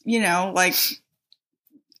just, you know, like,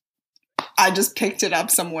 I just picked it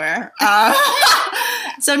up somewhere.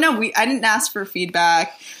 So no, I didn't ask for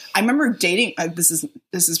feedback. I remember dating. This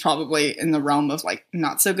is probably in the realm of like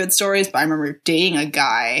not so good stories, but I remember dating a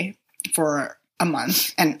guy for a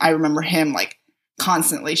month, and I remember him like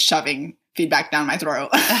constantly shoving feedback down my throat.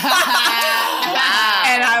 Wow.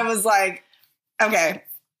 And I was like, okay.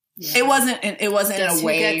 Yeah. It wasn't in a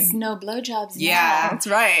way. Who gets no blowjobs? Yeah, that's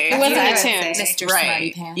right. It wasn't attuned, Mr. Right.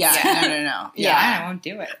 Smarty Pants. Yeah, no. Yeah, I won't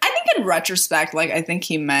do it. I think in retrospect, like I think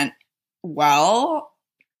he meant well,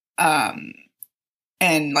 and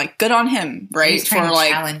like good on him, right? He's trying to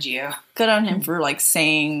challenge you. Good on him for like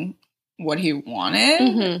saying what he wanted.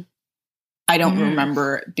 Mm-hmm. I don't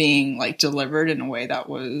remember it being like delivered in a way that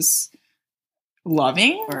was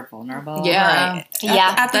loving or vulnerable. Yeah. Right.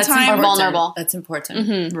 At the time. Or vulnerable. That's important.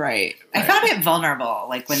 Mm-hmm. Right. I found it vulnerable.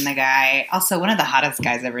 Like when the guy, also one of the hottest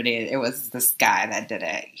guys I ever dated, it was this guy that did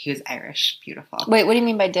it. He was Irish, beautiful. Wait, what do you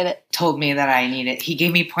mean by did it? Told me that I needed, he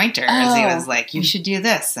gave me pointers. Oh. He was like, you should do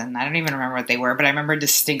this. And I don't even remember what they were, but I remember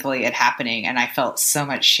distinctly it happening and I felt so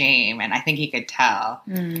much shame. And I think he could tell.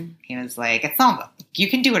 He was like, it's not, you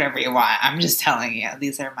can do whatever you want. I'm just telling you,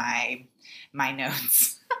 these are my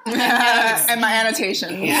notes. And my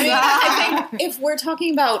annotations. Yeah. I mean, I think if we're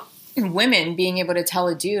talking about women being able to tell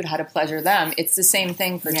a dude how to pleasure them, it's the same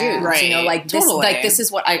thing for dudes. Right. You know, like Totally. this is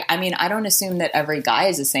what I mean, I don't assume that every guy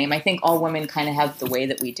is the same. I think all women kind of have the way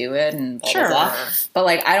that we do it and blah, blah, blah. But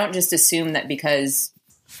like, I don't just assume that because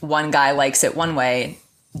one guy likes it one way,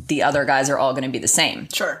 the other guys are all going to be the same.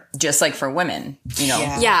 Sure. Just like for women, you know.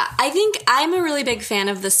 Yeah, I think I'm a really big fan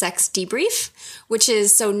of the sex debrief, which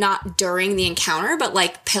is so not during the encounter, but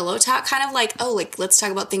like pillow talk, kind of like, oh, like let's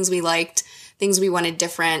talk about things we liked, things we wanted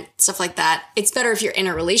different, stuff like that. It's better if you're in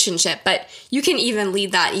a relationship, but you can even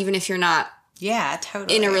lead that even if you're not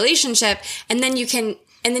totally in a relationship. And then you can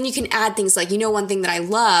add things like, you know, one thing that I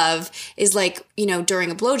love is like, you know, during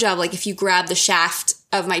a blowjob, like if you grab the shaft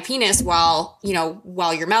of my penis while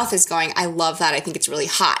your mouth is going, I love that. I think it's really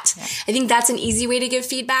hot. Yeah. I think that's an easy way to give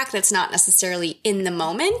feedback that's not necessarily in the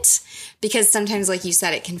moment, because sometimes, like you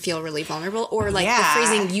said, it can feel really vulnerable, or like the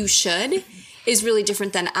phrasing "you should" is really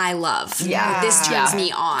different than "I love." Yeah. This turns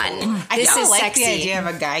me on. This is like sexy. The idea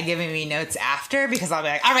of a guy giving me notes after, because I'll be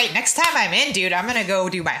like, all right, next time I'm in, dude, I'm going to go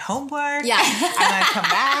do my homework. Yeah. I'm going to come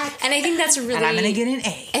back. And I think that's really... And I'm going to get an A.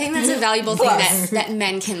 I think that's a valuable thing that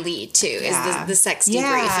men can lead to, is the sex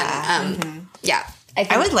debrief. And,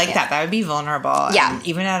 I would like that. That would be vulnerable. Yeah.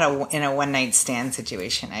 Even in a one-night stand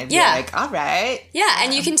situation, I'd be like, all right. Yeah,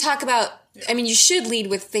 and you can talk about... I mean, you should lead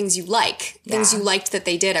with things you like. Things you liked that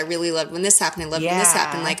they did. I really loved when this happened. I loved when this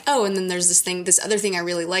happened. Like, oh, and then there's this other thing I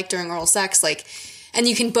really liked during oral sex. Like, and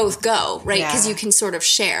you can both go, right? Because you can sort of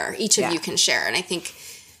share. Each of you can share. And I think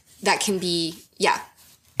that can be,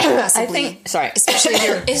 possibly. Especially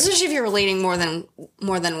if you're relating more than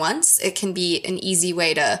once, it can be an easy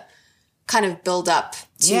way to kind of build up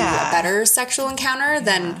to a better sexual encounter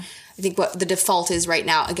than... I think what the default is right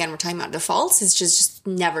now, again, we're talking about defaults, is just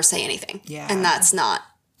never say anything. Yeah. And that's not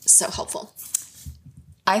so helpful.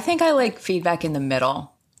 I think I like feedback in the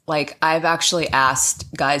middle. Like, I've actually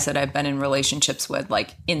asked guys that I've been in relationships with,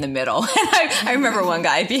 like, in the middle. And I remember one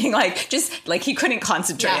guy being like, just, like, he couldn't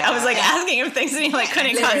concentrate. I was, like, asking him things and he, like,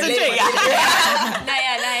 couldn't concentrate. Not yet.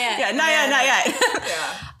 Yeah, not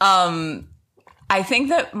yet. I think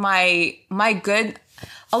that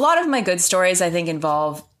a lot of my good stories, I think,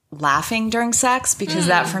 involve laughing during sex, because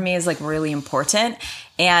that for me is like really important.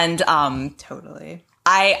 And totally,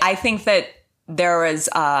 I think that there was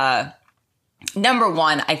number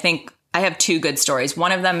one, I think I have two good stories.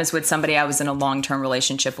 One of them is with somebody I was in a long-term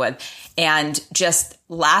relationship with, and just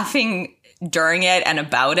laughing during it and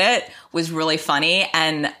about it was really funny.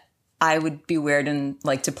 And I would be weird and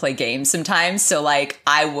like to play games sometimes, so like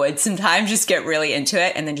I would sometimes just get really into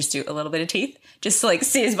it and then just do a little bit of teeth, just to like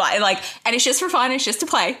see his body, like, and it's just for fun, it's just to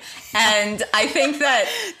play. And I think that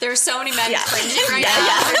there are so many men cringing right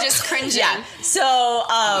now. They're just cringing. Yeah. So,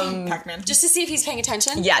 Pac-Man. Just to see if he's paying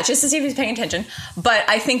attention. Yeah, just to see if he's paying attention. But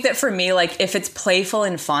I think that for me, like, if it's playful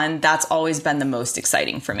and fun, that's always been the most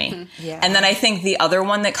exciting for me. Mm-hmm. Yeah. And then I think the other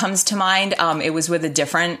one that comes to mind, it was with a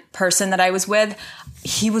different person that I was with.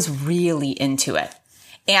 He was really into it.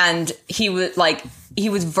 And he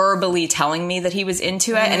was verbally telling me that he was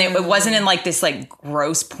into it. And it wasn't in like this like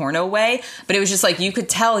gross porno way, but it was just like, you could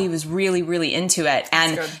tell he was really, really into it.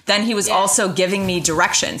 And then he was also giving me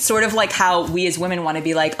direction, sort of like how we as women want to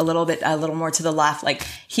be like a little more to the left. Like,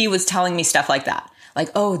 he was telling me stuff like that. Like,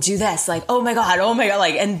 oh, do this. Like, oh my God.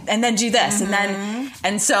 Like, and then do this. Mm-hmm.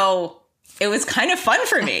 And so it was kind of fun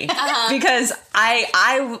for me because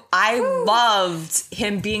I loved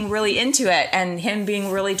him being really into it and him being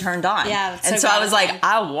really turned on. Yeah, and so I was like,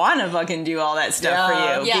 I want to fucking do all that stuff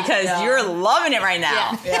for you because you're loving it right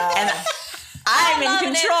now. Yeah. And I'm in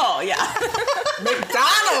control. Yeah.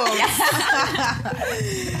 McDonald's.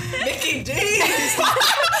 Mickey D's.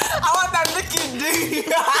 I want that Mickey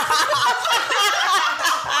D.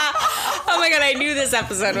 Oh my God, I knew this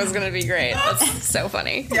episode was going to be great. That's so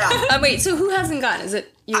funny. Yeah. Wait, so who hasn't gone? Is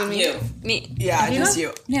it you and me? You. Me. Yeah, just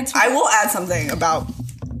you. I will add something about...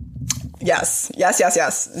 Yes,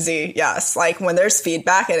 Z, yes. Like, when there's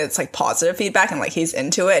feedback and it's, like, positive feedback and, like, he's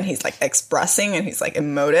into it and he's, like, expressing and he's, like,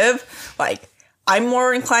 emotive, like, I'm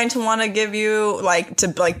more inclined to want to give you, like,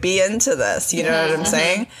 to, like, be into this. You know what I'm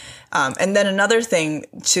saying? And then another thing,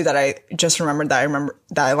 too, that I just remembered that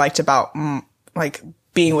I liked about, like,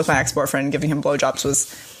 being with my ex-boyfriend and giving him blowjobs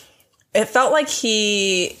was, it felt like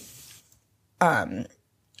he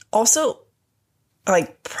also,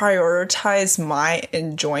 like, prioritized my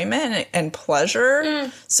enjoyment and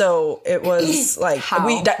pleasure. So it was like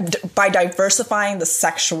by diversifying the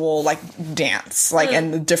sexual, like, dance, like,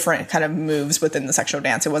 and the different kind of moves within the sexual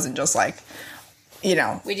dance. It wasn't just like, you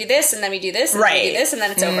know, we do this and then we do this and then we do this and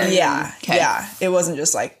then it's over. Yeah. Okay. Yeah. It wasn't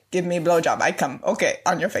just like, give me a blowjob, I come. Okay.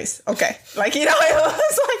 On your face. Okay. Like, you know, it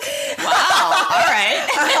was like, wow. All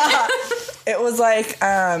right. It was like,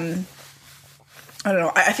 I don't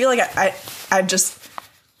know. I feel like I've just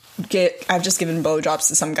given blowjobs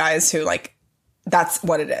to some guys who, like, that's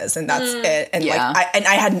what it is and that's it. And like,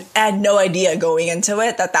 I had no idea going into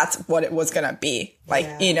it that that's what it was gonna be.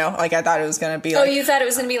 Like, you know, like, I thought it was gonna be like... Oh, you thought it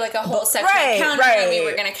was gonna be like a whole sexual encounter and we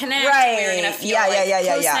were gonna connect, we were gonna feel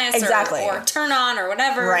closeness exactly. or turn on or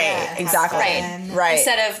whatever. Right, exactly. Right.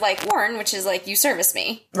 Instead of like porn, which is like, you service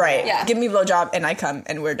me. Right. Yeah. Give me a blowjob and I come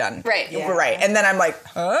and we're done. Right. Yeah. Right. And then I'm like,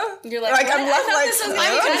 huh? You're like I'm left like,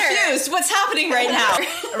 I'm confused. What's happening right now?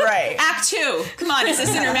 Right. Act 2. Come on, is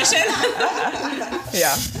this intermission?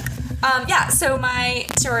 Yeah. So my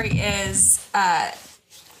story is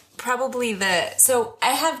probably so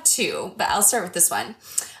I have two, but I'll start with this one.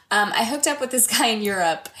 I hooked up with this guy in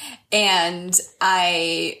Europe, and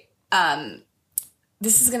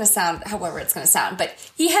this is going to sound however it's going to sound, but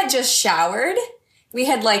he had just showered. We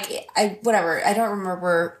had I don't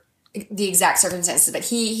remember the exact circumstances, but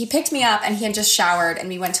he picked me up and he had just showered and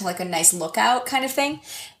we went to a nice lookout kind of thing.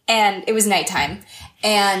 And it was nighttime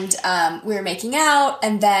and we were making out,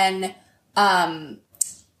 and then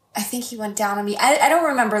I think he went down on me. I don't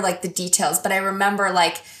remember the details, but I remember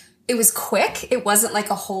it was quick. It wasn't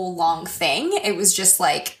a whole long thing. It was just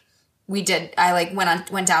I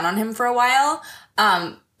went down on him for a while.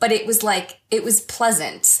 But it was it was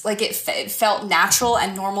pleasant. It felt natural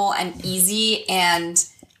and normal and easy and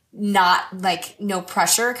not no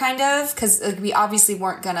pressure kind of. Cause we obviously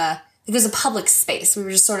weren't gonna, it was a public space. We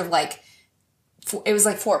were just sort of it was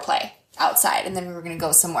foreplay outside and then we were gonna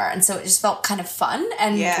go somewhere. And so it just felt kind of fun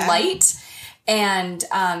and light and,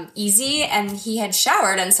 easy. And he had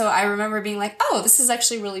showered. And so I remember being oh, this is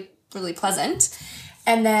actually really, really pleasant.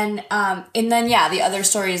 And then, the other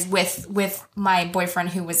story is with my boyfriend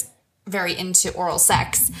who was very into oral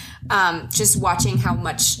sex, just watching how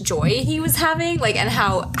much joy he was having, and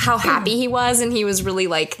how happy he was. And he was really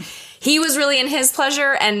he was really in his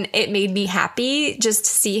pleasure, and it made me happy just to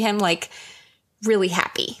see him really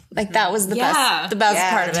happy. That was the best part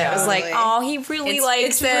of it. It was oh, he really likes it.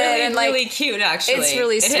 It's really, and really cute, actually. It's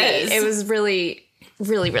really sweet. It was really,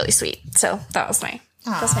 really, really sweet. So that was my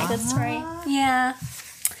good story. Yeah.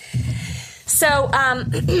 So,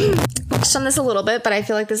 touched on this a little bit, but I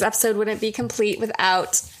feel like this episode wouldn't be complete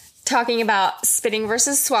without talking about spitting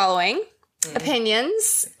versus swallowing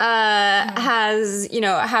opinions.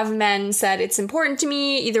 Have men said it's important to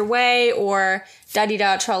me either way, or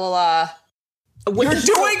da-di-da, tra-la-la? You're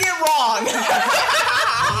doing it wrong!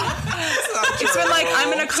 It's been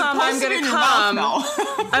I'm gonna come, I'm gonna come.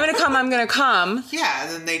 I'm gonna come, I'm gonna come. Yeah,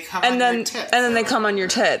 and then they come on your tits. And then they come on your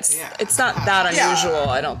tits. Yeah. It's not that unusual.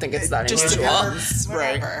 I don't think it's that unusual.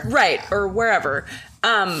 Right, or wherever.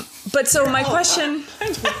 But so my question...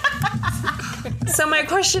 my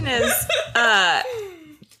question is,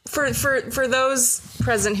 for those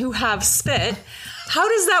present who have spit... How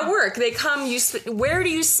does that work? They come, you spit. Where do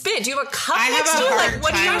you spit? Do you have a cup next to you?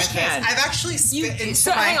 What do you have? I've actually spit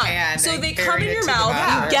into my hand. So they come in your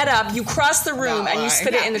mouth, you get up, you cross the room, and you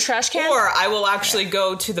spit it in the trash can? Or I will actually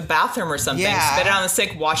go to the bathroom or something, spit it on the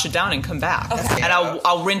sink, wash it down, and come back. Okay. And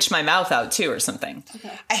I'll rinse my mouth out, too, or something.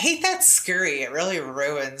 Okay. I hate that scurry. It really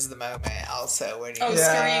ruins the moment, also. When you scurrying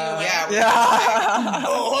away? Yeah.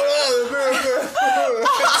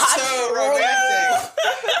 It's so romantic.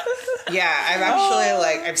 Yeah, I've actually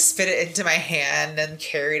I've spit it into my hand and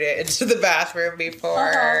carried it into the bathroom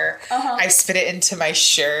before. I've spit it into my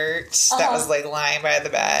shirt that was lying by the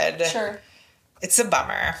bed. Sure. It's a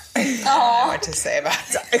bummer. I don't know what to say about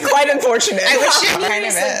it. It's quite unfortunate. I wish it kind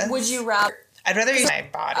of is. Would you rather? I'd rather use my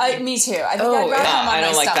body. Me too. I think I'd rather come on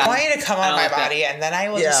my stomach. I want you to come on my body, and then I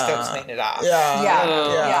will just go clean it off.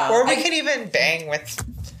 Yeah. Or we could even bang with...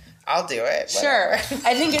 I'll do it. Whatever. Sure.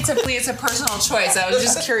 I think it's a personal choice. I was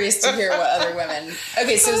just curious to hear what other women.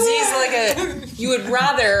 Okay, so Z's you would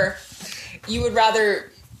rather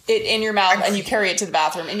it in your mouth and you carry it to the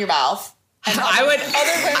bathroom in your mouth. And other women.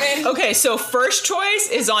 Okay, so first choice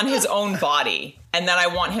is on his own body. And then I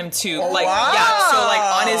want him to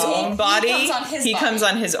on his own body, he comes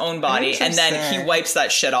on his own body, and then he wipes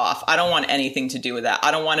that shit off. I don't want anything to do with that.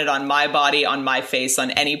 I don't want it on my body, on my face,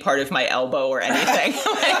 on any part of my elbow or anything.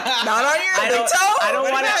 Not on your toe? I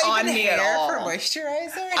don't want it on me at all. For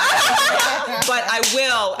moisturizer? But I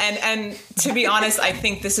will, and to be honest, I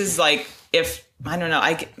think this is I don't know,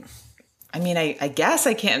 I guess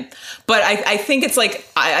I can't, but I think it's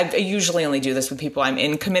I usually only do this with people I'm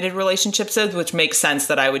in committed relationships with, which makes sense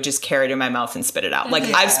that I would just carry it in my mouth and spit it out.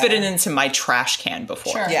 I've spit it into my trash can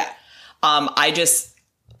before. Sure. Yeah. I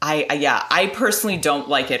personally don't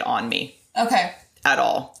like it on me. Okay. At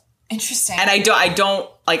all. Interesting. And I don't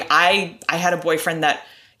I had a boyfriend that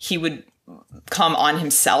he would come on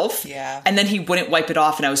himself. Yeah. And then he wouldn't wipe it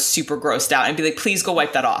off, and I was super grossed out and be please go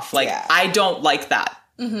wipe that off. I don't like that.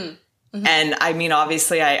 Mm-hmm. Mm-hmm. And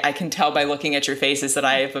obviously I can tell by looking at your faces that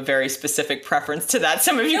I have a very specific preference to that.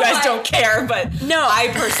 Some of you guys don't care, but I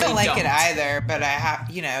personally don't like it either, but I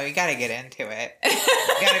have, you gotta get into it. You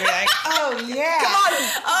gotta be oh yeah. Come on.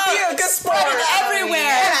 Be a good sport. Everywhere.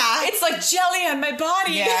 Yeah. It's like jelly on my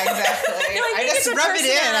body. Yeah, exactly. I just rub it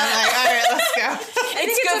in. I'm all right, let's go.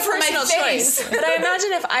 It's good for my choice. But I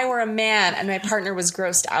imagine if I were a man and my partner was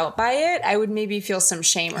grossed out by it, I would maybe feel some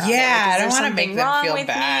shame around it. I don't want to make them feel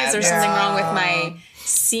bad. Is there something wrong with my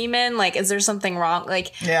semen? Like, is there something wrong?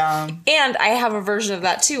 Like, Yeah. And I have a version of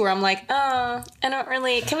that too, where I'm like, I don't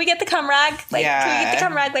really. Can we get the cum rag? Like, can we get the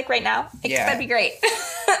cum rag like right now? Like, that'd be great.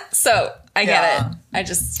 So I get it. I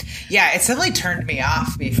just it's definitely turned me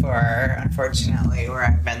off before, unfortunately, where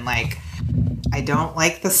I've been like, I don't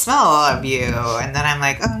like the smell of you, and then I'm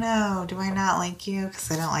like, oh no, do I not like you because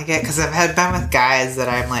I don't like it? Because I've been with guys that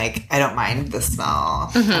I'm like, I don't mind the smell,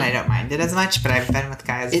 and I don't mind it as much, but I've been with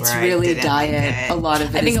guys it's where really I didn't diet. Like it. A lot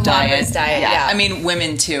of it I think is a lot of it is diet. Yeah. I mean,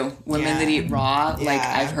 women too. Women that eat raw, like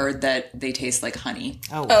Yeah. I've heard that they taste like honey.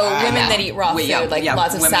 Oh, Oh, wow. women that eat raw food, like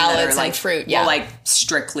lots of women that salads are, and fruit. Yeah. well, like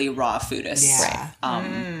strictly raw foodists. Yeah.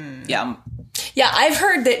 Right. Yeah. Yeah, I've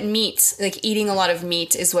heard that meat, like eating a lot of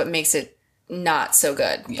meat, is what makes it not so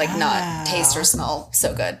good. Like not taste or smell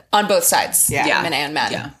so good. On both sides. Yeah. Women and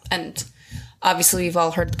men. Yeah. And obviously we've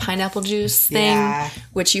all heard the pineapple juice thing,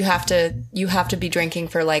 which you have to be drinking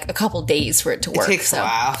for like a couple days for it to work. It takes a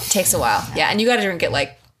while. It takes a while. Yeah. And you got to drink it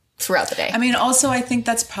like throughout the day. I mean, also, I think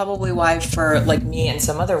that's probably why for like me and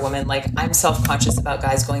some other women, like I'm self-conscious about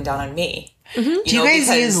guys going down on me. Mm-hmm. Do you guys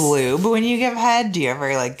use lube when you give head? Do you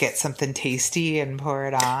ever like get something tasty and pour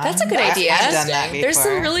it on? That's a good idea. I've done that before. There's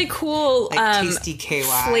some really cool like tasty KY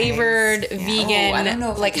flavored vegan, I don't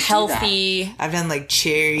know if I like could do healthy. I've done like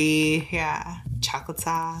cherry, chocolate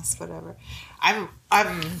sauce, whatever. I'm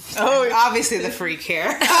obviously the freak here.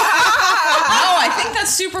 I think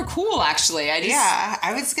that's super cool, actually.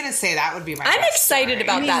 I was gonna say that would be my. I'm best excited story.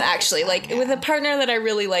 about that actually. Like with a partner that I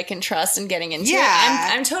really like and trust and getting into. Yeah.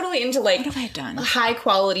 I'm totally into like What have I done? high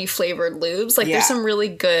quality flavored lubes. Like there's some really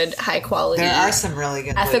good high quality. There are some really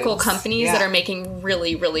good ethical lubes. companies that are making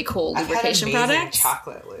really really cool I've had lubrication amazing products.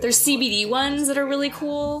 chocolate lube. There's CBD ones that are really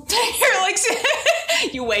cool. You're like,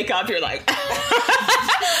 you wake up, you're like,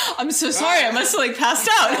 I'm so sorry, I must have like passed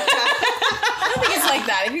out. I don't think it's like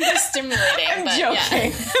that. I think they're stimulating. I'm but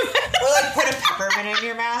joking. Yeah. Or like put a peppermint in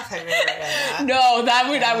your mouth. Have you ever done that? No,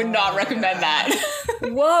 I would not recommend that.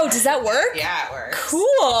 Whoa, does that work? Yeah, it works.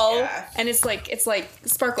 Cool. Yeah. And it's like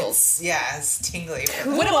sparkles. Yeah, it's tingly.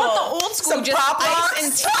 What about the old school? Some just Pop ice Rocks?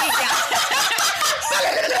 and tea.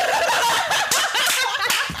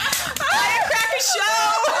 Firecracker show.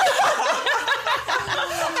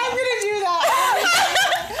 I'm gonna do that.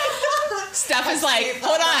 Steph is like,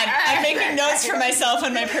 hold on, I'm making notes for myself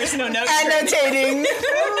on my personal notes. Annotating.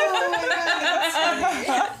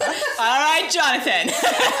 All right, Jonathan.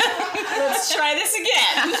 Let's try this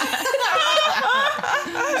again.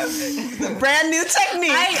 Brand new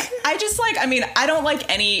technique. I just like, I mean, I don't like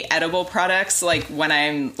any edible products, like when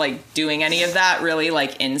I'm like doing any of that, really,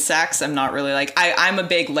 like insects. I'm not really like, I'm a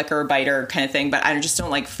big liquor biter kind of thing, but I just don't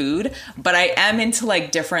like food. But I am into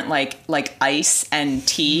like different like ice and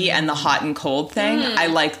tea and the hot and cold thing. I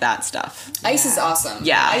like that stuff. Ice is awesome.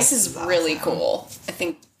 Yeah. Ice is really cool. I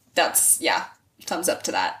think that's, thumbs up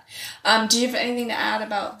to that. Do you have anything to add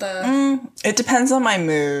about the... It depends on my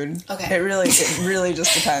mood. Okay. It really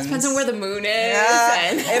just depends. Depends on where the moon is. Yeah.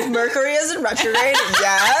 And... If Mercury is in retrograde,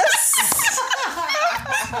 yes.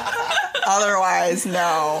 Otherwise,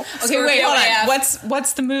 no. Okay, wait, hold on. yeah.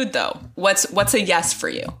 What's the mood though? What's a yes for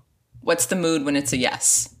you? What's the mood when it's a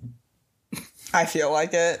yes? I feel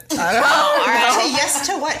like it. I don't know. All right. Yes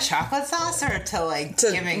to what? Chocolate sauce or to like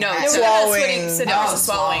giving? no, head? swallowing.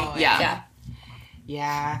 Swallowing. Yeah.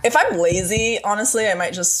 Yeah. If I'm lazy, honestly, I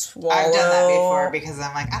might just swallow. I've done that before because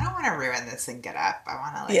I'm like, I don't want to ruin this and get up. I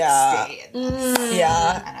want to like stay in this.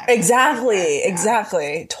 Yeah. And I've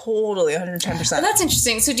Exactly. Totally, 110%. Well, that's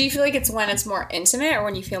interesting. So do you feel like it's when it's more intimate or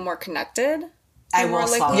when you feel more connected? I More will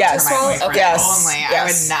like swallow Yes. for my boyfriend Okay. Yes. only. Yes. I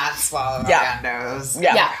would not swallow Yeah. Orlando's.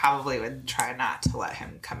 Yeah. I probably would try not to let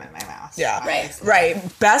him come in my mouth. Yeah. Right.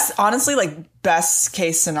 Best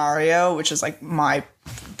case scenario, which is like my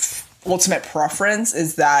ultimate preference,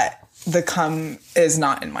 is that the cum is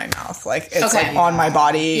not in my mouth. Like it's Okay. like on my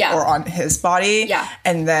body Yeah. or on his body. Yeah.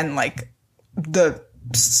 And then like the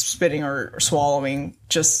spitting or swallowing,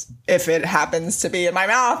 just if it happens to be in my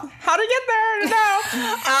mouth, how to get there,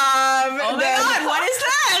 I don't know. Oh my god, what is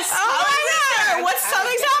this? Oh my god, What's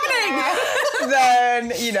something's happening?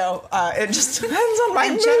 then, it just depends on my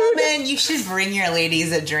And mood. gentlemen, you should bring your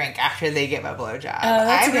ladies a drink after they give a blowjob.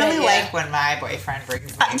 that's I a good really idea. like when my boyfriend brings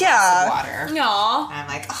me a glass yeah. of water. Aw. And I'm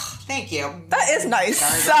like, oh, thank you. That is nice.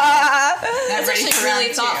 That's Ready actually for really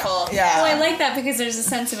round two. thoughtful. Yeah. Oh, I like that because there's a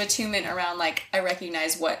sense of attunement around, like, I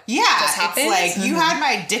recognize what Yeah, just happened. it's like you had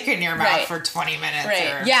my dick in your mouth Right. for 20 minutes.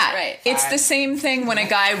 Right. Or, Yeah, Right. it's the same thing when a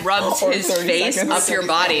guy rubs Or his 30 face seconds. up your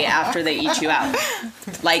body after they eat you out.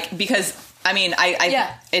 Like, because, I mean,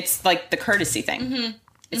 Yeah. it's like the courtesy thing.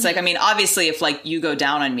 It's like, I mean, obviously if like you go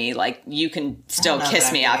down on me, like you can still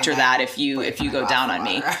kiss me after that if you go down on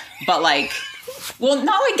me. But like, well,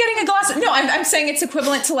 not like getting a glass. No, I'm saying it's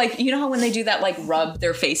equivalent to like, you know how when they do that, like rub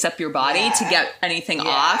their face up your body to get anything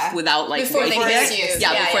off without like before they kiss you.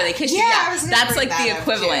 Before they kiss you. Yeah, that's like the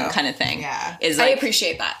equivalent kind of thing. Yeah, is like, I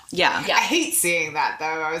appreciate that. Yeah, I hate seeing that though.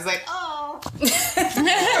 I was like, oh.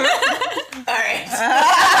 All right.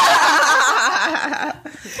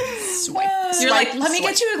 You're like, let me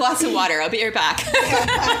get you a glass of water. I'll be right back.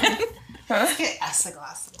 Let's get us a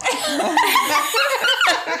glass of water.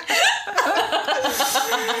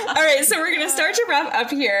 All right, so we're going to start to wrap up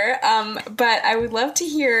here, but I would love to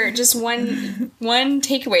hear just one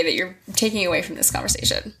takeaway that you're taking away from this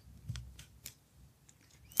conversation.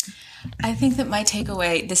 I think that my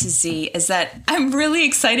takeaway, this is Z, is that I'm really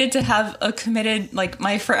excited to have a committed, like,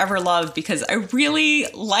 my forever love, because I really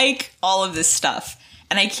like all of this stuff.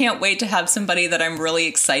 And I can't wait to have somebody that I'm really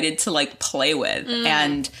excited to, like, play with.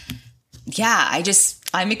 And yeah,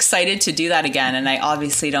 I'm excited to do that again. And I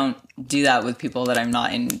obviously don't do that with people that I'm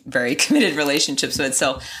not in very committed relationships with.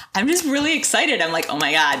 So I'm just really excited. I'm like, oh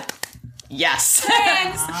my God, yes.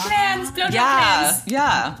 Plans, blowjob plans.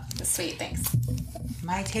 Yeah. Sweet, thanks.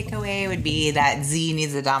 My takeaway would be that Z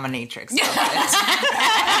needs a dominatrix. Who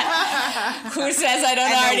says I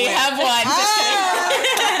don't already have one?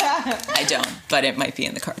 I don't, but it might be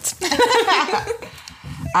in the cards.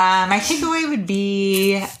 My takeaway would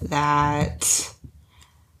be that,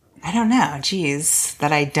 I don't know,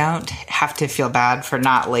 that I don't have to feel bad for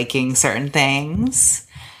not liking certain things.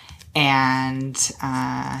 And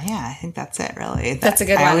I think that's it, really. That's a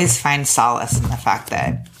good one. I always find solace in the fact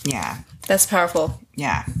that, That's powerful.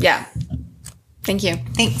 Yeah. Yeah. Thank you.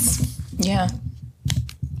 Thanks. Yeah.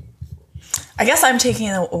 I guess I'm taking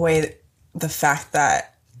away the fact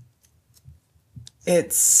that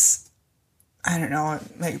it's, I don't know,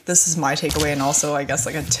 like this is my takeaway, and also I guess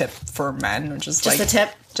like a tip for men, which is just like a tip.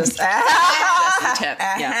 Just a tip.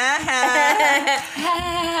 Yeah.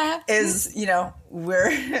 is,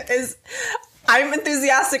 I'm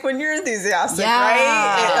enthusiastic when you're enthusiastic,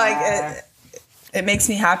 right? It makes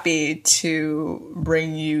me happy to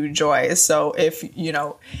bring you joy. So if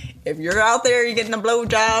you're out there, you're getting a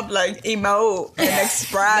blowjob, like emote and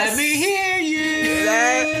express. Let me hear you.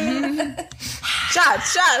 Shot,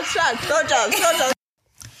 blowjob.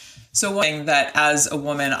 So one thing that as a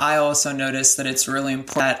woman, I also notice that it's really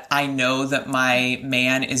important that I know that my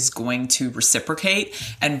man is going to reciprocate.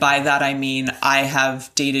 And by that, I mean, I have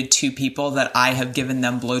dated 2 people that I have given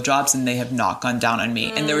them blowjobs and they have not gone down on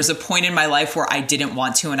me. And there was a point in my life where I didn't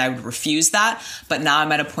want to and I would refuse that. But now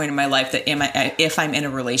I'm at a point in my life that if I'm in a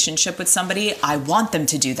relationship with somebody, I want them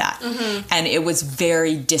to do that. Mm-hmm. And it was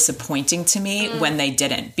very disappointing to me when they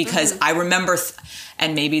didn't, because I remember...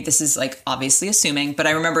 and maybe this is like obviously assuming, but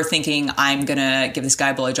I remember thinking I'm going to give this guy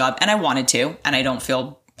a blowjob, and I wanted to, and I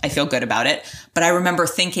feel good about it. But I remember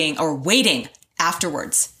thinking or waiting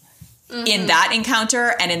afterwards in that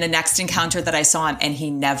encounter and in the next encounter that I saw him, and he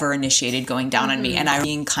never initiated going down on me. And I'm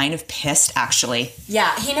being kind of pissed, actually.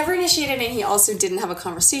 Yeah, he never initiated, and he also didn't have a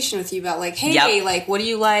conversation with you about like, hey, like, what do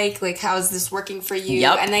you like? Like, how is this working for you?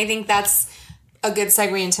 Yep. And I think that's a good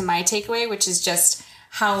segue into my takeaway, which is just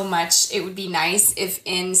how much it would be nice if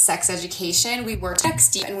in sex education we were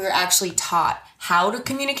texting and we were actually taught how to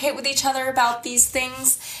communicate with each other about these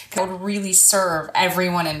things. That would really serve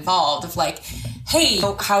everyone involved of like, hey,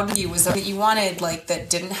 how did you, was there that you wanted like that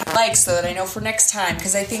didn't have likes, so that I know for next time?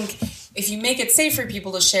 Because I think if you make it safe for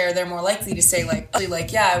people to share, they're more likely to say like,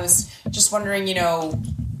 yeah, I was just wondering, you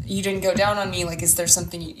didn't go down on me, like, is there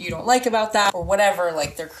something you don't like about that or whatever?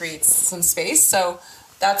 Like, there creates some space. So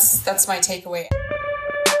that's my takeaway.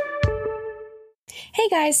 Hey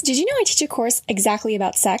guys, did you know I teach a course exactly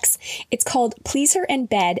about sex? It's called Please Her in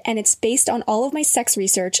Bed, and it's based on all of my sex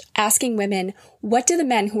research asking women, what do the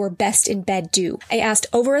men who are best in bed do? I asked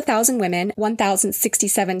over 1,000 women,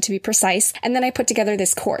 1,067 to be precise, and then I put together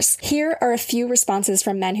this course. Here are a few responses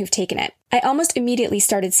from men who've taken it. I almost immediately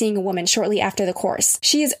started seeing a woman shortly after the course.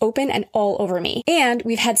 She is open and all over me. And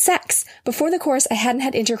we've had sex. Before the course, I hadn't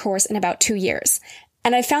had intercourse in about 2 years.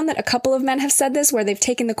 And I found that a couple of men have said this, where they've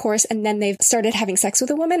taken the course and then they've started having sex with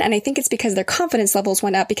a woman. And I think it's because their confidence levels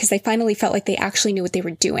went up because they finally felt like they actually knew what they were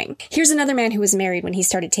doing. Here's another man who was married when he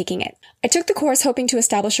started taking it. I took the course hoping to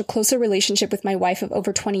establish a closer relationship with my wife of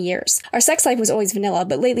over 20 years. Our sex life was always vanilla,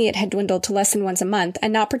 but lately it had dwindled to less than once a month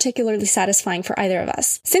and not particularly satisfying for either of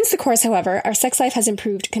us. Since the course, however, our sex life has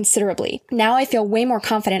improved considerably. Now I feel way more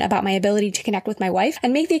confident about my ability to connect with my wife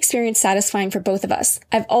and make the experience satisfying for both of us.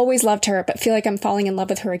 I've always loved her, but feel like I'm falling in in love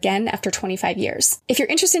with her again after 25 years. If you're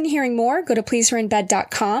interested in hearing more, go to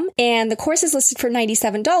pleaseherinbed.com, and the course is listed for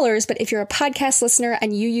 $97, but if you're a podcast listener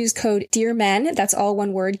and you use code DEARMEN, that's all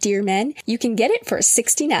one word, DEARMEN, you can get it for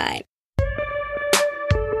 $69.